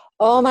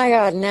 oh my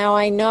God, now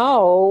I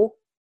know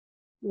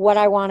what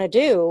I want to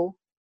do,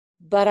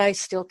 but I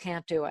still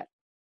can't do it.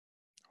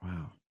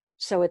 Wow.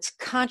 So it's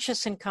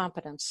conscious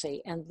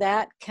incompetency, and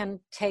that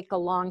can take a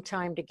long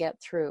time to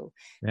get through.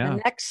 Yeah. The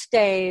next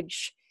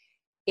stage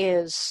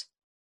is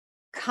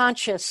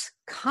conscious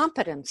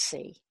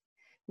competency,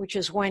 which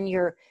is when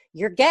you're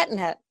getting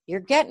it,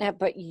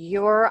 but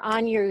you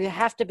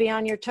have to be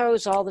on your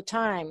toes all the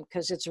time,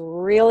 because it's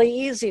really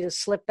easy to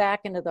slip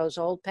back into those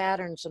old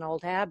patterns and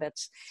old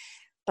habits.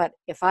 But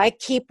if I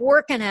keep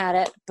working at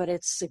it, but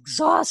it's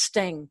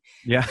exhausting.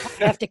 Yeah.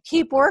 I have to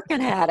keep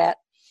working at it.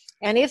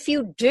 And if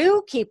you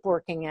do keep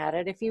working at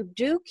it, if you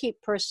do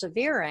keep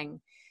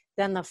persevering,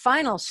 then the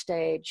final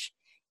stage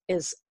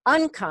is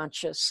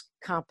unconscious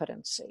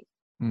competency.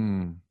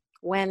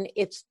 When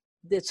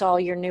it's all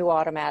your new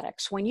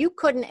automatics. When you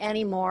couldn't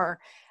anymore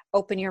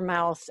open your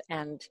mouth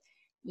and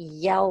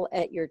yell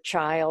at your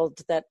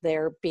child that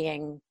they're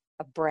being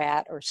a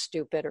brat or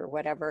stupid or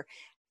whatever,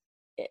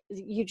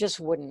 you just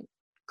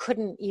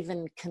couldn't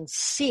even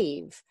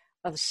conceive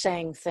of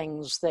saying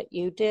things that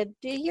you did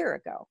a year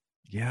ago.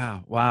 Yeah.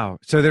 Wow.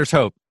 So there's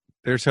hope.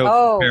 There's hope.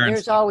 Oh,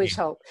 there's always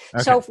hope.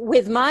 Okay. So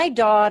with my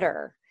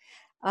daughter,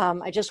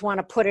 I just want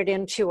to put it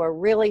into a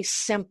really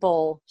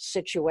simple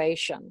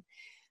situation.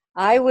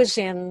 I was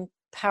in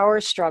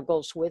power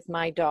struggles with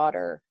my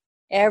daughter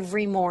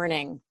every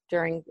morning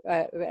during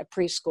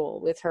preschool,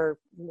 with her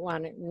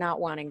not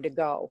wanting to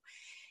go.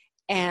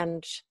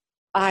 And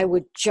I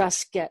would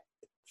just get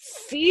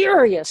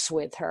furious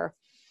with her.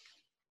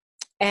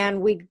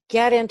 And we'd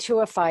get into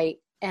a fight.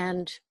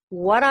 And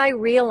what I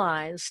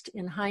realized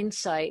in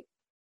hindsight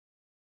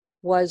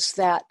was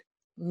that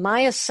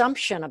my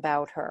assumption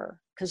about her,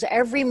 because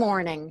every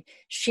morning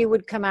she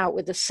would come out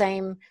with the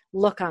same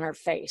look on her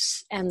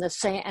face and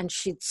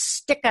she'd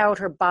stick out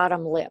her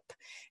bottom lip.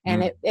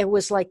 And it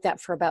was like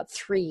that for about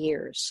 3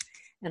 years.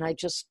 And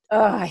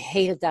I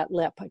hated that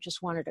lip. I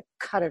just wanted to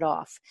cut it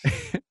off.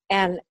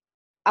 And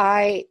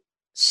I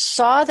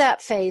saw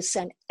that face,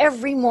 and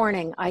every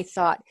morning I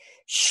thought,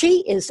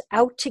 she is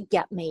out to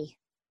get me.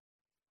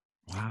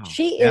 Wow.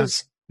 She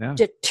is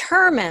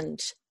determined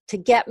to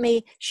get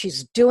me.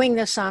 She's doing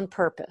this on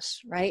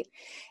purpose, right?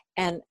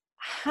 And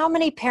how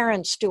many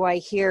parents do I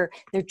hear,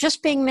 they're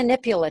just being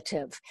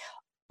manipulative?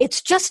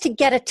 It's just to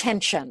get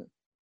attention.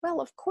 Well,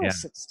 of Yeah.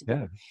 course it's to Yeah.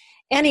 get.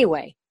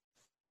 Anyway,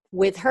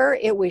 with her,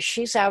 it was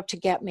she's out to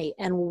get me.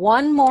 And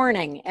one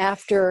morning,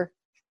 after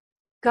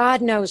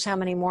God knows how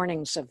many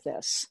mornings of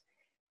this,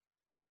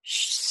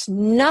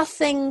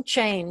 nothing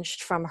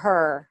changed from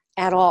her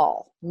at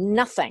all.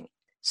 Nothing.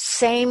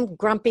 Same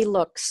grumpy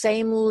look,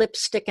 same lip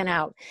sticking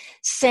out,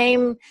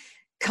 same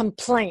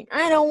complaint.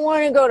 I don't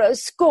want to go to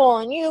school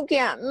and you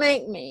can't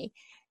make me.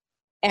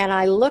 And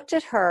I looked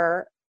at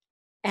her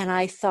and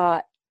I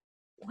thought,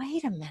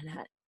 wait a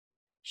minute.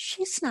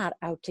 She's not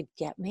out to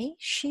get me.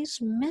 She's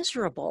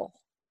miserable.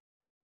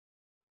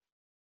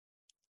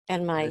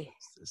 And my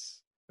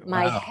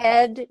Wow.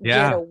 head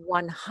Yeah. did a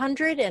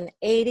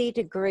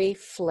 180-degree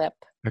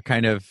flip. A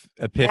kind of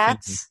epiphany.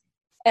 That's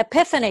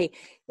epiphany.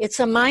 It's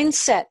a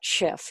mindset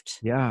shift.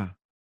 Yeah.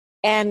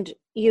 And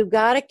you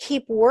got to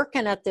keep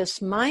working at this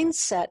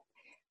mindset.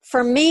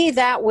 For me,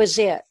 that was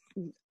it.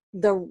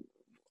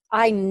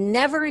 I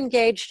never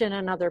engaged in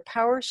another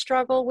power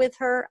struggle with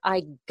her.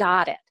 I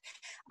got it.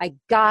 I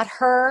got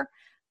her.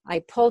 I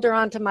pulled her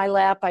onto my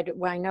lap. I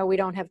know we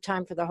don't have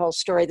time for the whole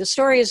story. The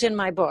story is in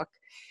my book.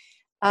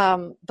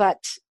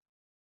 But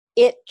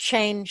it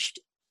changed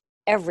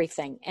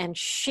everything. And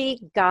she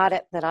got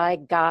it that I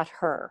got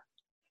her.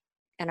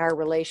 And our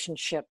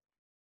relationship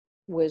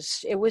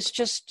was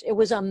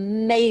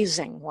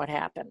amazing what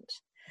happened.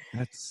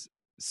 That's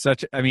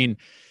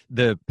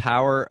the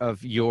power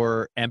of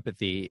your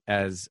empathy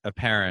as a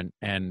parent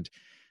and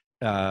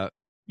the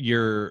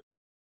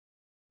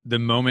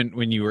moment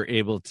when you were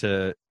able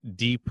to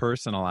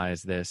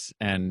depersonalize this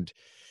and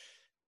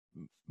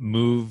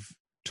move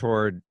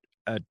toward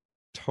a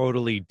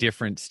totally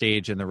different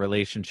stage in the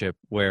relationship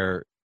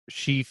where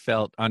she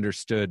felt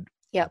understood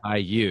by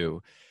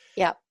you.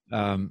 Yeah.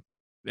 And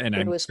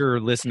I'm sure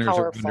listeners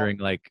are wondering,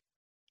 like,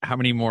 how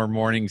many more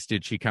mornings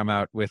did she come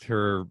out with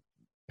her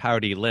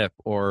pouty lip,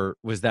 or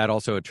was that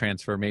also a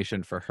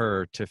transformation for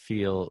her to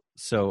feel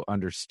so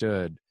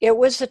understood? It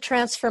was a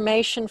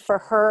transformation for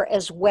her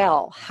as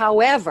well.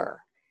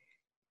 However,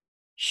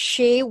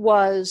 she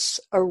was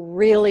a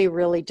really,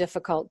 really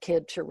difficult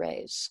kid to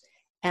raise.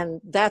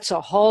 And that's a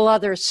whole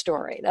other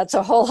story. That's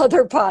a whole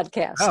other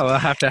podcast. Oh, I'll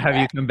have to have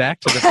you come back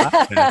to the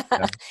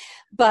podcast.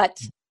 But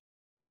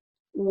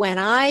when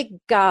I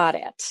got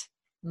it,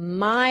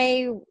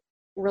 my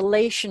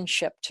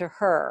relationship to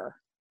her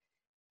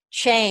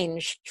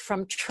changed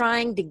from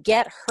trying to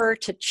get her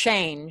to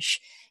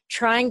change,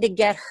 trying to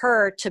get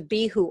her to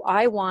be who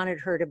I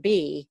wanted her to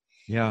be.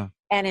 Yeah.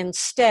 And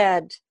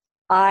instead,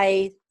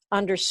 I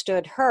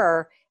understood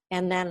her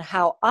and then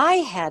how I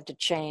had to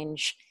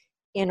change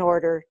in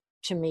order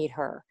to meet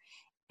her.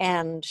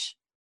 And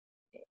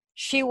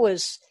she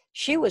was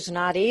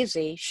not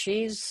easy.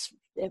 She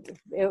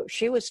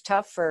was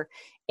tough for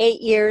 8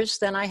 years.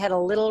 Then I had a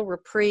little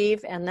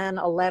reprieve, and then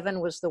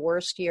 11 was the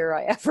worst year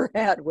I ever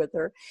had with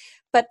her.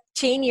 But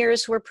teen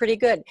years were pretty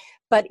good.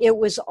 But it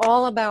was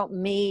all about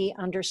me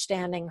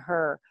understanding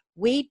her.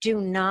 We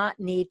do not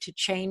need to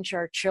change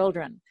our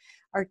children.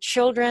 Our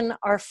children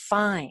are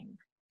fine.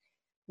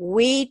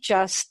 We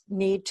just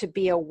need to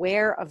be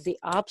aware of the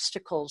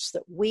obstacles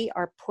that we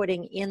are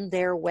putting in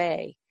their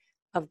way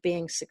of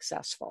being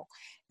successful.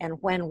 And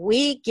when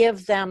we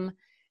give them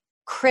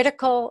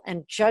critical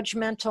and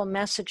judgmental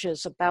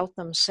messages about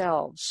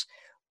themselves,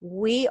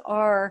 we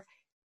are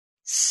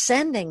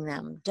sending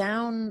them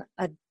down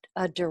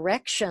a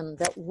direction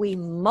that we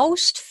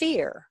most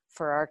fear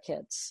for our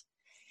kids.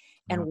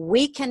 And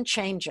we can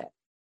change it.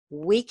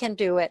 We can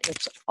do it.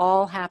 It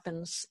all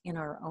happens in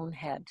our own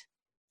head.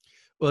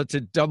 Well, it's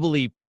a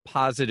doubly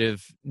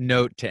positive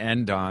note to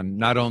end on.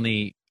 Not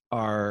only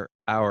are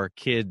our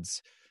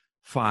kids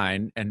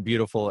fine and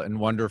beautiful and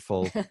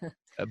wonderful,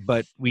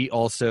 but we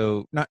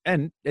also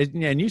and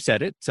you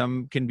said it,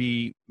 some can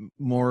be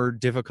more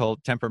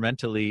difficult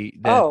temperamentally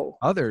than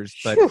others,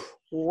 but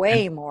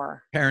way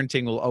more.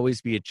 Parenting will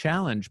always be a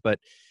challenge, but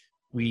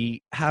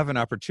we have an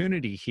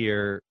opportunity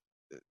here.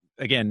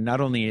 Again,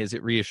 not only is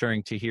it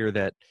reassuring to hear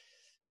that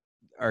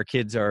our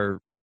kids are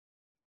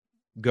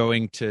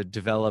going to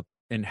develop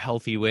in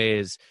healthy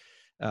ways,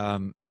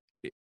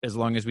 as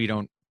long as we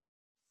don't,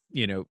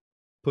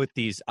 put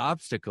these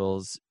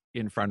obstacles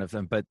in front of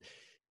them. But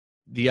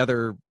the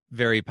other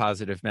very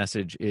positive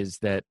message is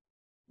that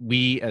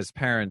we as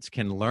parents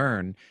can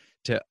learn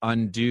to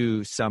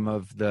undo some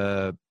of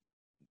the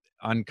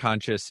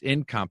unconscious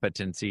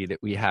incompetency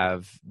that we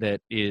have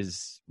that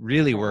is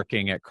really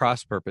working at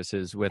cross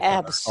purposes with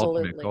our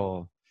ultimate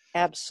goal.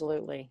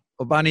 Absolutely.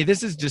 Well, Bonnie,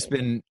 this has just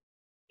been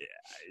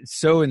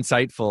so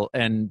insightful,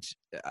 and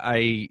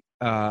I'm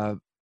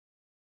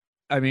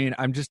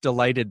just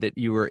delighted that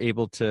you were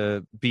able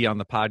to be on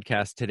the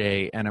podcast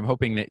today, and I'm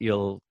hoping that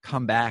you'll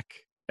come back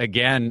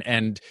again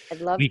and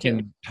we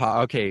can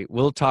talk. Okay,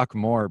 we'll talk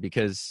more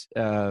because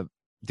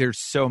there's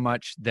so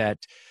much that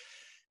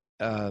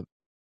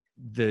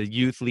the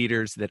youth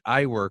leaders that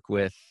I work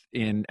with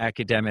in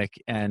academic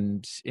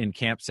and in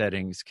camp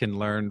settings can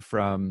learn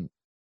from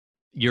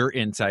your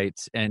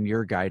insights and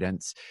your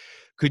guidance.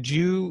 Could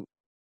you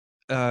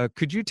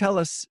tell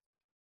us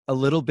a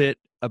little bit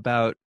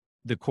about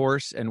the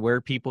course and where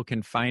people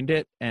can find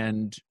it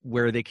and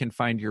where they can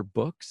find your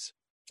books?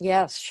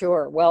 Yes,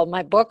 sure. Well,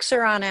 my books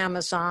are on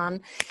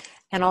Amazon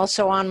and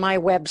also on my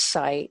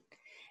website.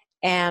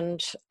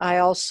 And I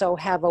also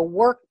have a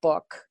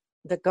workbook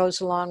that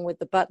goes along with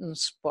the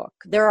Buttons book.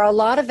 There are a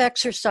lot of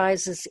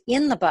exercises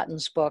in the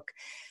Buttons book,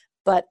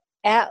 but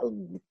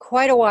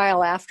quite a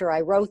while after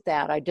I wrote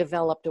that, I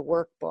developed a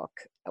workbook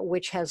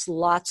which has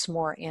lots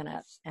more in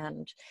it.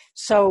 And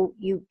so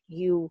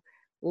you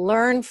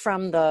learn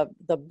from the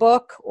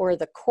book or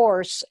the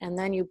course, and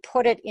then you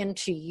put it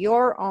into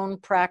your own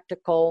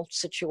practical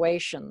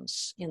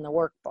situations in the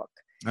workbook.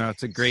 Oh,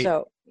 it's a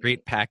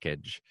great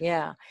package.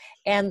 Yeah.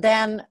 And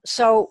then,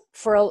 so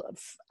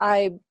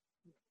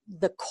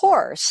the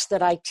course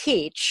that I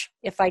teach,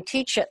 if I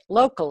teach it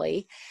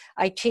locally,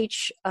 I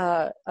teach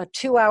a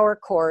 2-hour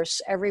course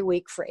every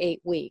week for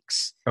 8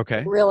 weeks.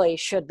 Okay. It really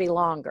should be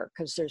longer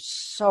because there's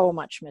so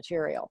much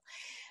material.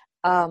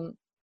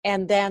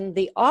 And then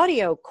the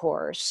audio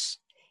course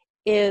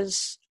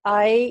is,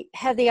 I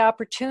had the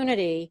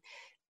opportunity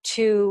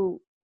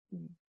to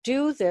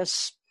do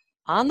this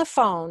on the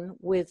phone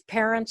with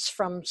parents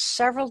from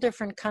several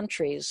different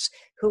countries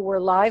who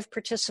were live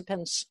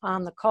participants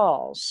on the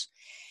calls.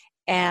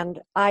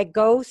 And I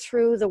go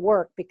through the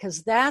work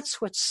because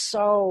that's what's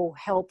so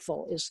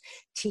helpful, is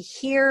to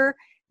hear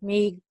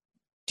me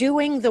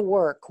doing the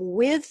work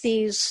with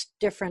these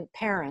different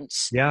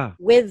parents,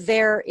 with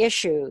their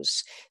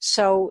issues.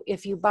 So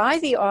if you buy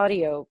the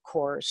audio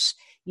course,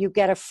 you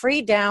get a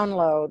free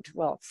download.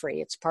 Well,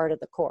 free, it's part of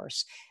the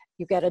course.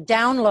 You get a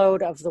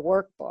download of the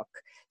workbook.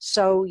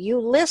 So you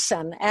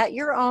listen at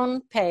your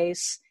own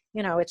pace.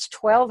 You know, it's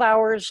 12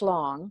 hours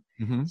long.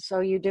 Mm-hmm.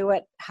 So you do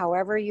it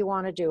however you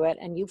want to do it,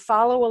 and you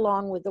follow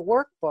along with the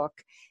workbook.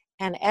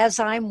 And as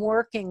I'm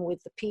working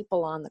with the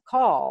people on the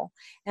call,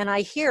 and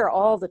I hear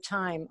all the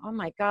time, oh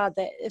my God,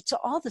 it's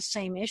all the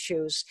same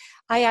issues.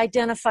 I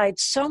identified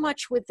so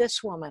much with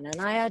this woman,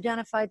 and I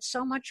identified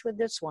so much with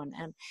this one.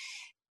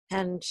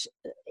 And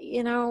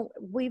you know,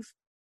 we've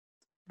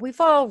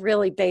all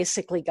really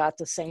basically got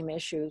the same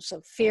issues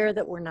of fear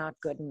that we're not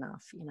good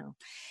enough, you know.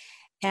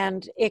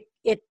 And it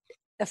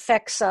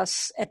affects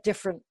us at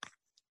different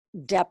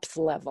depth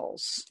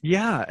levels.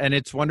 Yeah, and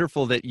it's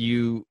wonderful that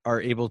you are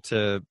able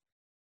to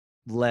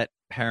let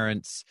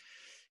parents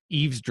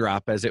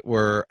eavesdrop, as it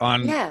were,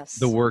 on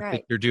the work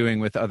that you're doing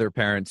with other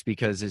parents,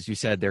 because, as you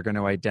said, they're going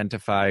to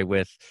identify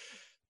with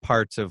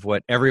parts of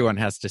what everyone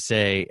has to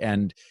say.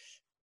 And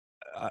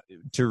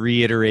to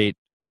reiterate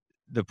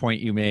the point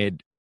you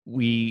made,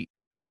 we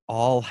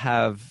all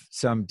have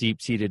some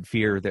deep-seated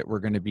fear that we're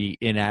going to be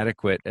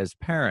inadequate as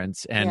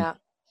parents. And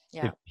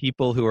if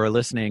people who are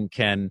listening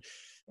can,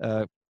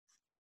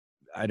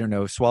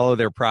 swallow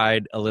their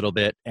pride a little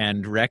bit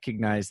and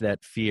recognize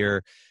that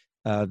fear,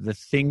 the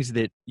things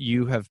that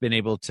you have been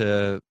able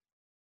to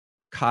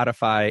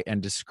codify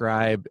and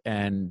describe,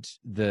 and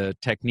the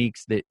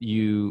techniques that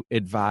you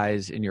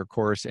advise in your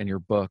course and your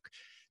book,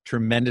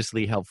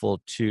 tremendously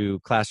helpful to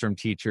classroom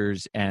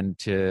teachers and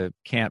to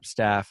camp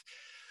staff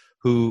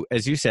who,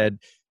 as you said,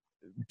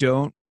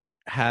 don't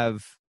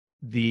have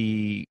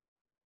the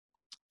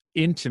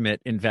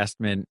intimate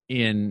investment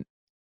in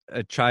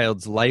a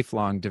child's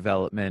lifelong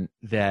development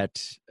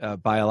that a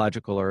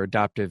biological or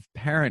adoptive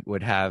parent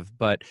would have,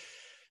 but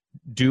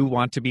do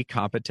want to be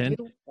competent,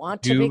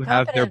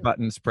 have their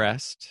buttons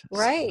pressed.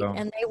 Right. So,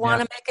 and they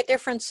want to make a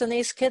difference in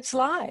these kids'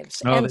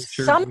 lives. And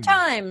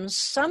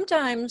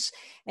sometimes,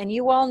 and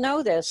you all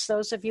know this,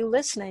 those of you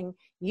listening,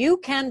 you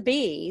can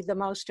be the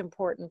most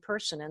important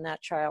person in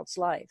that child's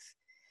life.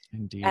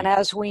 Indeed. And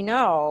as we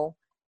know,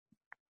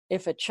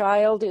 if a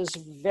child is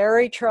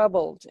very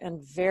troubled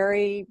and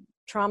very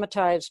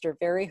traumatized or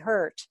very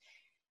hurt,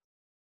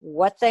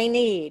 what they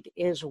need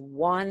is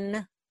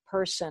one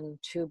person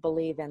to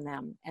believe in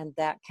them, and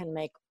that can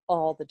make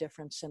all the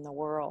difference in the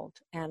world.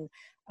 And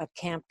a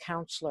camp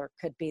counselor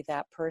could be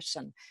that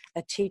person.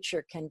 A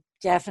teacher can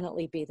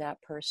definitely be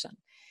that person.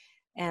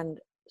 And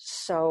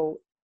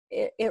so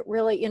it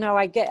really, you know,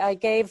 I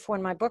gave,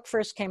 when my book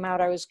first came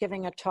out, I was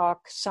giving a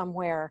talk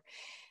somewhere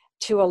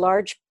to a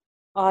large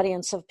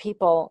audience of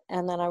people,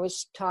 and then I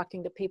was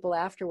talking to people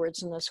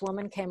afterwards, and this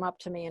woman came up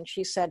to me and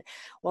she said,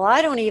 well,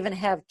 I don't even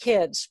have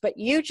kids, but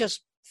you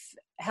just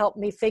helped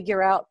me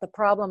figure out the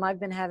problem I've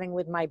been having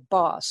with my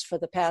boss for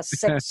the past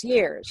 6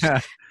 years.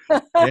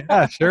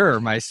 Yeah, sure.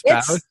 My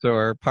spouse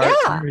or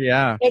partner.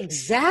 Yeah,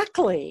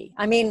 exactly.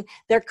 I mean,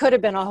 there could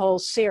have been a whole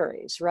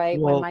series, right?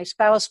 Well, when my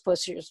spouse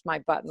pushes my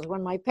buttons,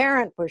 when my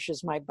parent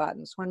pushes my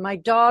buttons, when my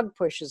dog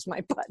pushes my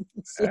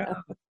buttons. You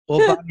know?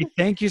 Well, Bonnie,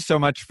 thank you so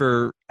much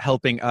for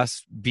helping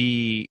us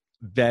be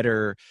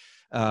better,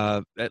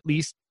 at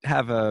least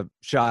have a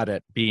shot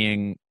at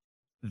being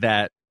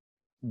that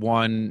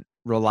one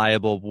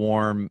reliable,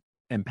 warm,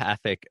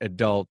 empathic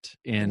adult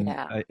in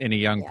a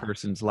young Yeah.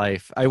 person's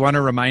life. I want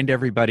to remind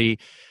everybody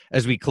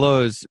as we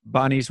close,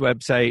 Bonnie's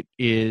website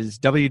is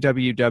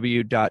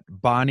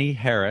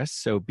www.bonnieharris,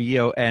 so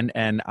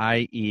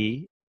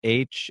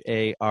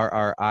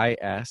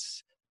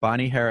BONNIEHARRIS,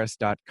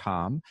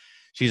 bonnieharris.com.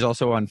 She's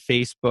also on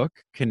Facebook,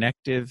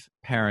 Connective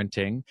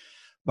Parenting.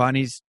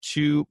 Bonnie's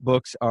 2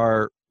 books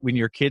are When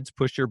Your Kids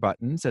Push Your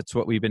Buttons, that's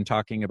what we've been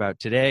talking about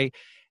today,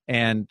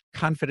 and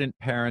Confident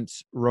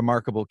Parents,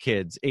 Remarkable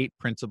Kids, 8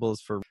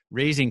 Principles for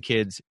Raising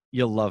Kids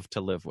You'll Love to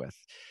Live With.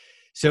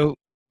 So,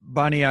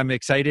 Bonnie, I'm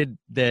excited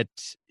that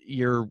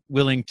you're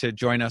willing to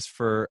join us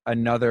for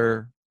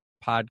another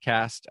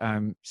podcast.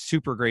 I'm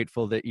super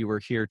grateful that you were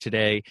here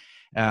today.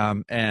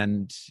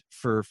 And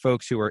for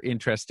folks who are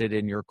interested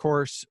in your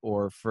course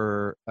or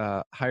for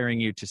hiring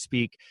you to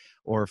speak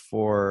or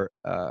for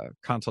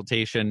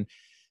consultation,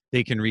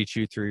 they can reach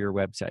you through your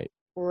website.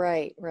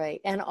 Right.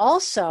 And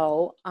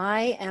also,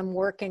 I am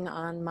working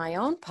on my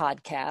own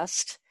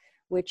podcast,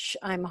 which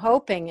I'm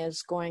hoping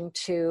is going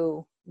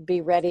to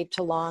be ready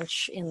to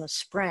launch in the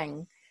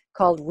spring,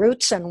 called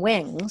Roots and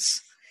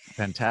Wings.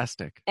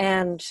 Fantastic.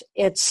 And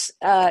it's,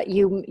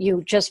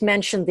 you just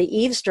mentioned the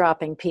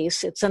eavesdropping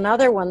piece. It's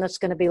another one that's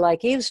going to be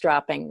like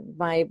eavesdropping.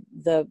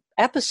 The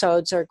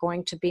episodes are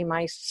going to be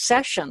my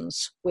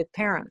sessions with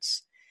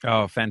parents.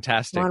 Oh,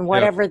 fantastic. On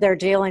whatever they're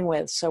dealing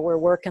with. So we're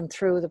working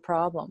through the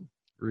problem.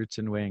 Roots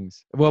and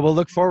Wings. Well, we'll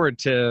look forward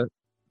to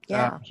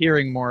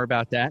hearing more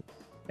about that.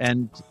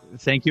 And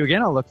thank you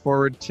again. I'll look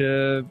forward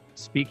to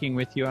speaking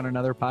with you on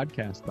another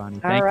podcast, Bonnie.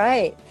 All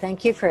right.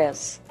 Thank you,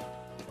 Chris.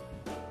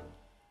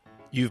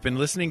 You've been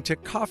listening to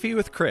Coffee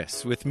with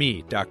Chris with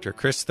me, Dr.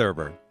 Chris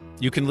Thurber.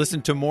 You can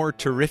listen to more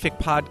terrific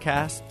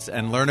podcasts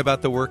and learn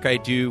about the work I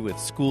do with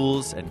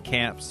schools and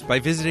camps by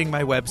visiting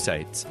my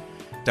websites,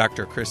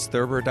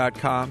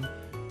 drchristhurber.com,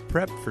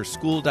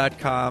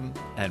 prepforschool.com,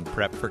 and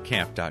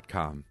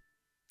prepforcamp.com.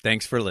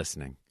 Thanks for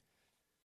listening.